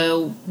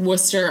 The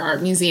Worcester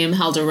Art Museum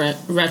held a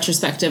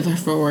retrospective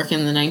of her work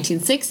in the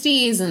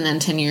 1960s, and then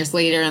 10 years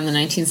later, in the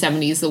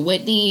 1970s, the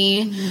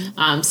Whitney,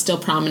 still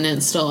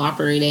prominent, still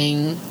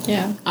operating,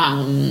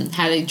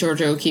 had a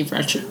Georgia O'Keeffe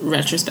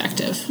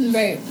retrospective.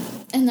 Right.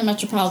 And the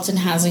Metropolitan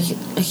has a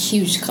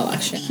huge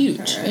collection of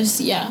hers.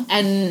 Yeah.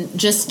 And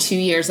just 2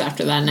 years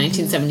after that, in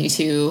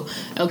 1972,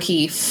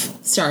 O'Keeffe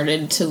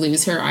started to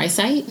lose her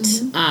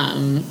eyesight.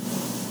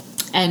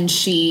 And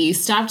she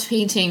stopped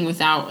painting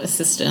without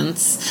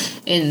assistance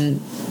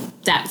in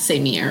that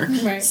same year.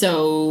 Right.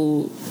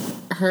 So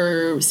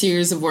her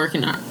series of work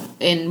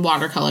in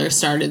watercolor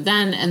started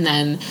then. And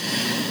then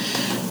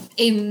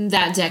in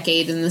that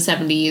decade, in the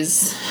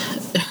 70s,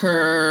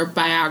 her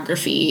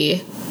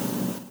biography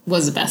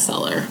was a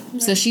bestseller.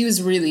 Right. So she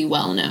was really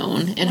well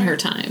known in her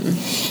time.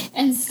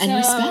 And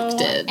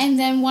respected. And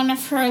then one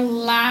of her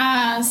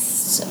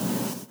last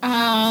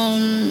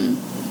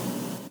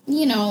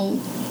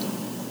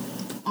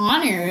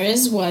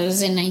honors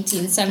was in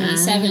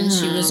 1977.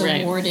 She was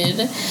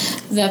awarded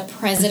the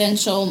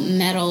Presidential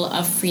Medal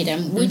of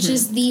Freedom, which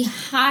is the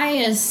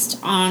highest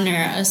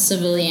honor a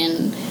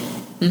civilian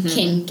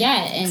can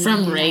get in the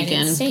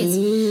United States.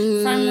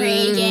 From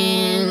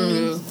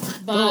Reagan.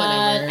 But,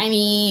 whatever. I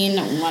mean,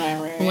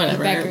 whatever.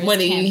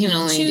 You can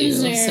only do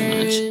so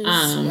much.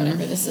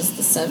 Whatever. This is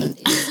the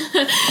 70s.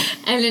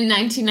 And in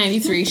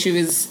 1993, she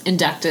was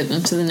inducted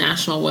into the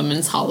National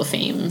Women's Hall of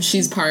Fame.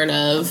 She's part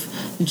of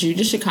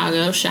Judah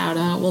Chicago. Shout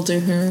out. We'll do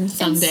her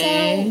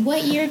someday. And so,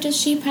 what year does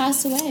she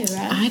pass away,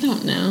 right? I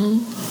don't know.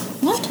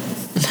 What?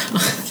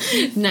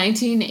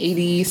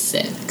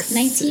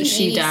 1986.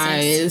 She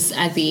dies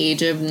at the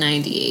age of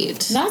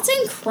 98. That's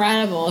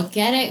incredible.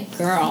 Get it,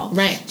 girl.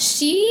 Right.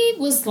 She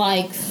was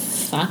like,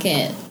 fuck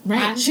it.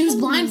 Right. She was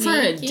blind for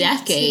a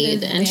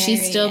decade, and she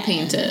still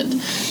painted.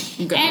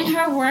 Girl. And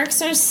her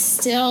works are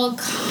still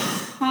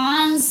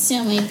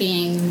constantly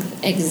being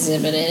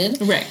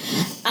exhibited. Right.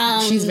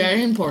 She's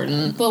very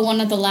important. But one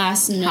of the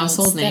last notes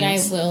that I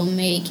will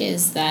make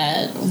is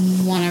that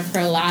one of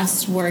her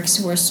last works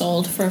were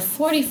sold for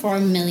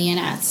 $44 million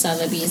at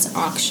Sotheby's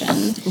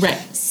auction. Right.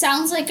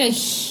 Sounds like a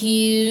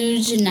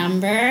huge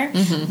number,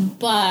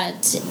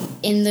 but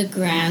in the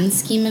grand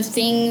scheme of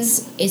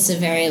things, it's a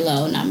very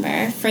low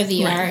number. For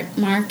the art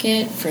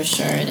market, for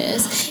sure it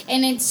is.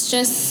 And it's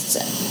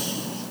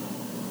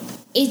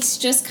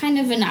just kind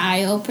of an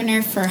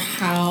eye-opener for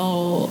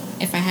how,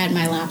 if I had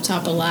my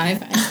laptop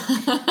alive,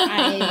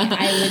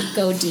 I would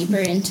go deeper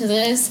into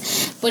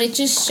this. But it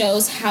just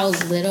shows how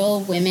little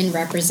women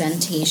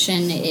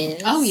representation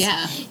is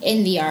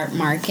in the art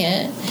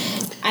market.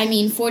 I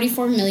mean,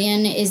 44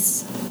 million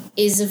is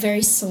a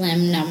very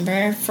slim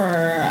number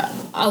for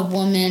a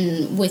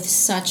woman with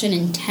such an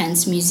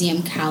intense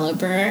museum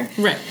caliber.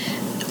 Right.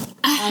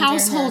 A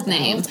household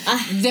name.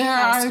 There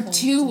are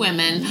two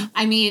women.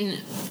 I mean,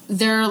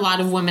 there are a lot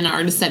of women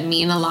artists that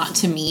mean a lot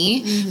to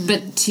me,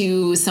 but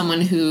to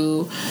someone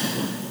who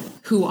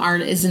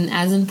art isn't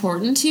as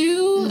important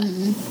to,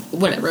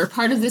 whatever.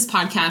 Part of this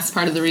podcast,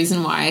 part of the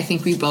reason why I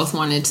think we both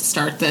wanted to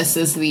start this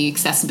is the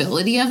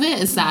accessibility of it,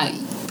 is that,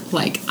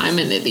 like, I'm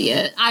an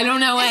idiot. I don't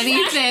know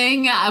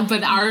anything,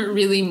 but art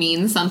really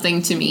means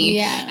something to me.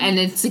 Yeah. And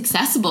it's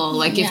accessible.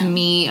 Like, if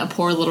me, a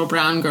poor little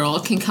brown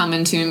girl, can come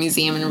into a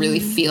museum and really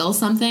feel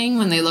something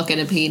when they look at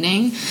a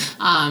painting,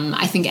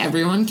 I think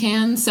everyone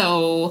can.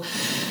 So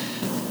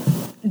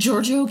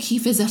Georgia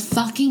O'Keeffe is a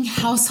fucking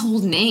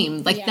household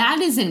name. Like, that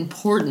is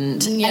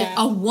important. Yeah.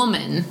 A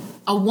woman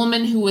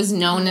who was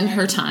known in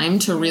her time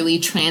to really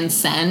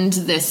transcend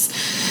this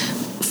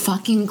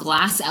fucking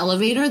glass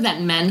elevator that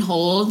men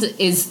hold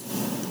is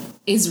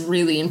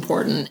really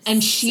important.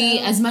 And she,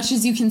 as much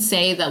as you can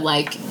say that,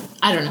 like,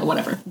 I don't know,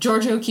 whatever,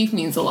 Georgia O'Keeffe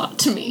means a lot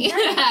to me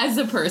as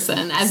a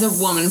person, as a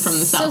woman from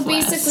the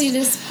Southwest. So basically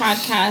this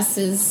podcast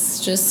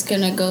is just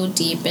gonna go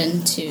deep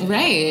into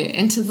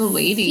into the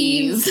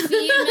ladies,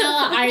 female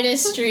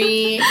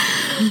artistry,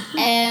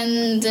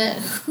 and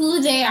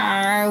who they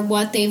are,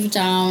 what they've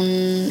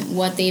done,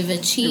 what they've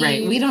achieved.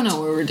 Right, we don't know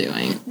what we're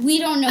doing. We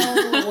don't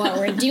know what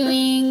we're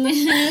doing.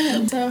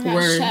 So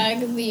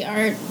hashtag the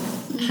art.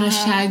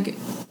 Hashtag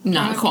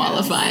not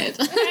qualified.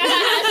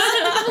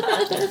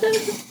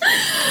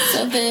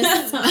 So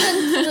this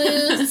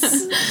concludes.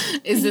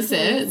 Is this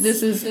it?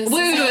 This is.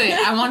 Wait.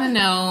 I want to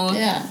know.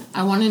 Yeah.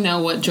 I want to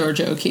know what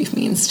Georgia O'Keeffe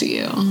means to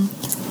you.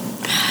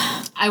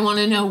 I want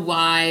to know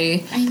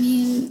why. I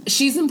mean,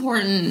 she's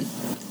important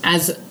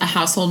as a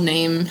household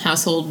name,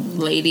 household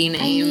lady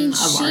name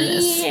of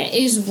artists.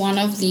 She is one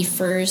of the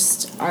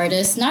first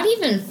artists, not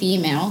even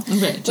female,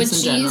 but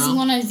she's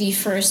one of the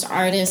first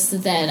artists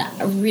that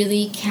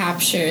really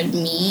captured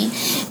me.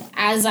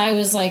 As I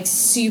was like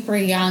super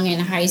young in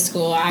high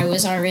school, I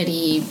was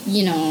already,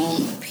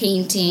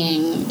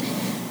 painting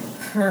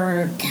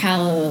her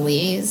calla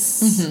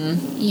lilies,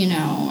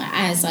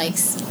 as like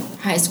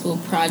high school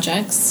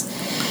projects.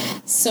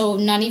 So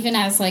not even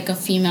as like a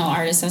female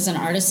artist, as an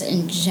artist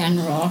in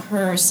general,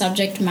 her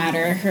subject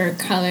matter, her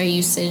color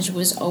usage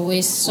was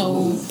always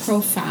so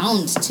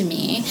profound to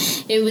me.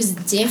 It was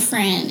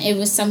different. It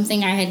was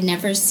something I had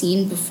never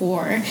seen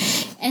before.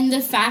 And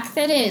the fact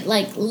that it,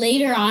 like,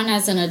 later on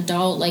as an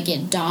adult, like,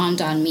 it dawned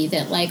on me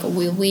that, like,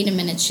 wait a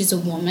minute, she's a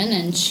woman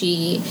and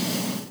she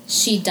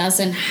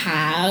doesn't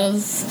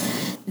have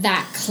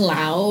that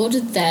cloud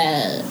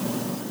that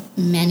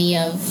many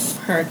of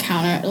her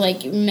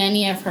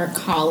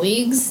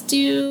colleagues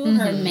do,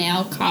 her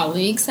male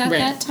colleagues at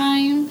that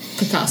time.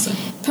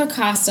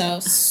 Picasso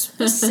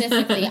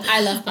specifically. I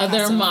love Picasso.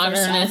 Other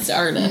modernist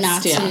artists.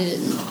 Not to,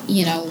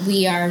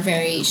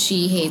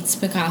 she hates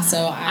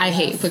Picasso. I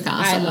hate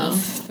Picasso. I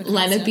love Picasso.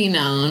 Let it be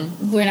known.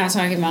 We're not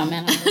talking about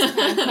men on this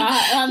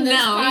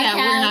podcast.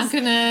 We're not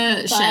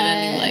gonna shed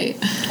any light.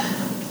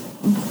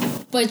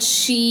 But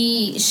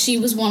she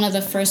was one of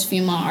the first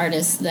female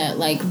artists that,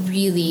 like,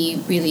 really,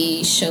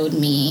 really showed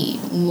me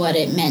what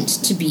it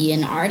meant to be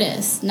an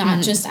artist.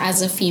 Not just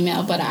as a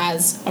female, but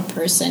as a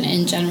person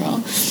in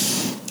general.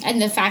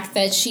 And the fact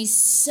that she's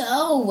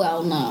so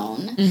well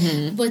known,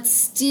 but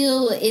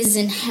still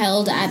isn't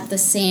held at the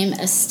same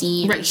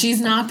esteem. Right, she's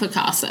not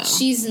Picasso.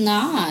 She's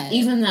not.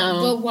 Even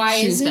though But why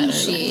isn't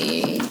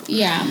she?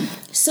 Yeah.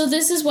 So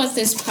this is what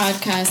this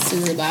podcast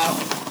is about.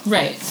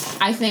 Right.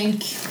 I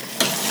think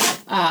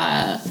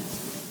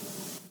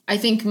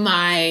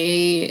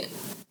my,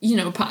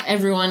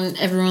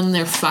 everyone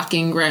their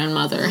fucking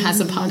grandmother has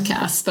a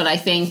podcast, but I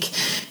think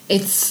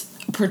it's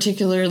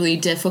particularly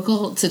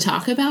difficult to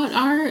talk about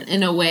art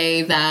in a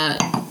way that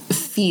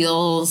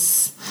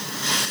feels...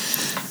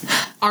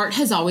 Art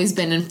has always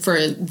been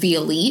for the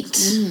elite.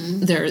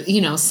 There,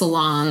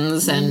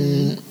 salons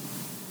and...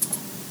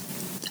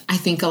 I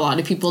think a lot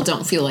of people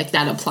don't feel like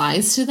that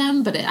applies to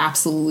them, but it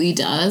absolutely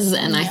does.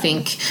 And I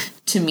think,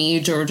 to me,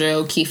 Georgia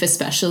O'Keeffe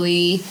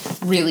especially,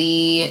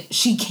 really,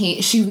 she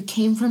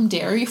came from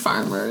dairy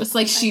farmers.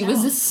 Like, she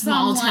was a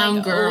small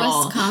town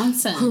girl,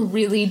 Wisconsin, who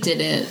really did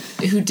it.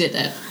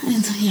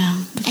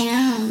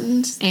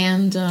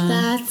 And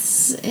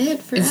that's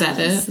it for us. Is that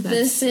it?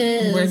 This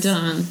is we're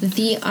done.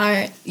 The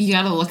art. You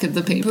gotta look at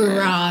the paper.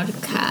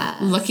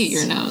 Broadcast. Look at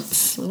your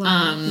notes.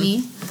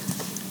 Me.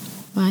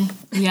 Why?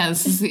 Yeah,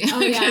 this is because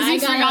you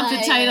forgot the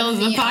title of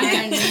the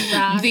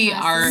podcast. The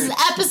art. This is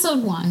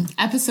episode 1.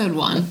 Episode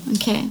 1.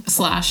 Okay.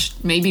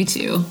 / maybe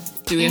 2.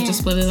 Do we have to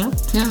split it up?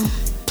 No.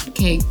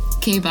 Okay,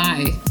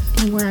 bye.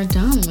 And we're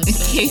done with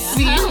this. Okay,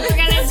 see you. We're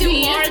gonna do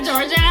more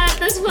Georgia at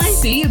this point.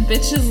 See you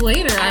bitches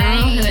later. I don't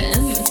know how to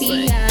end this.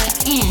 See ya.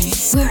 And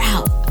we're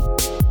out.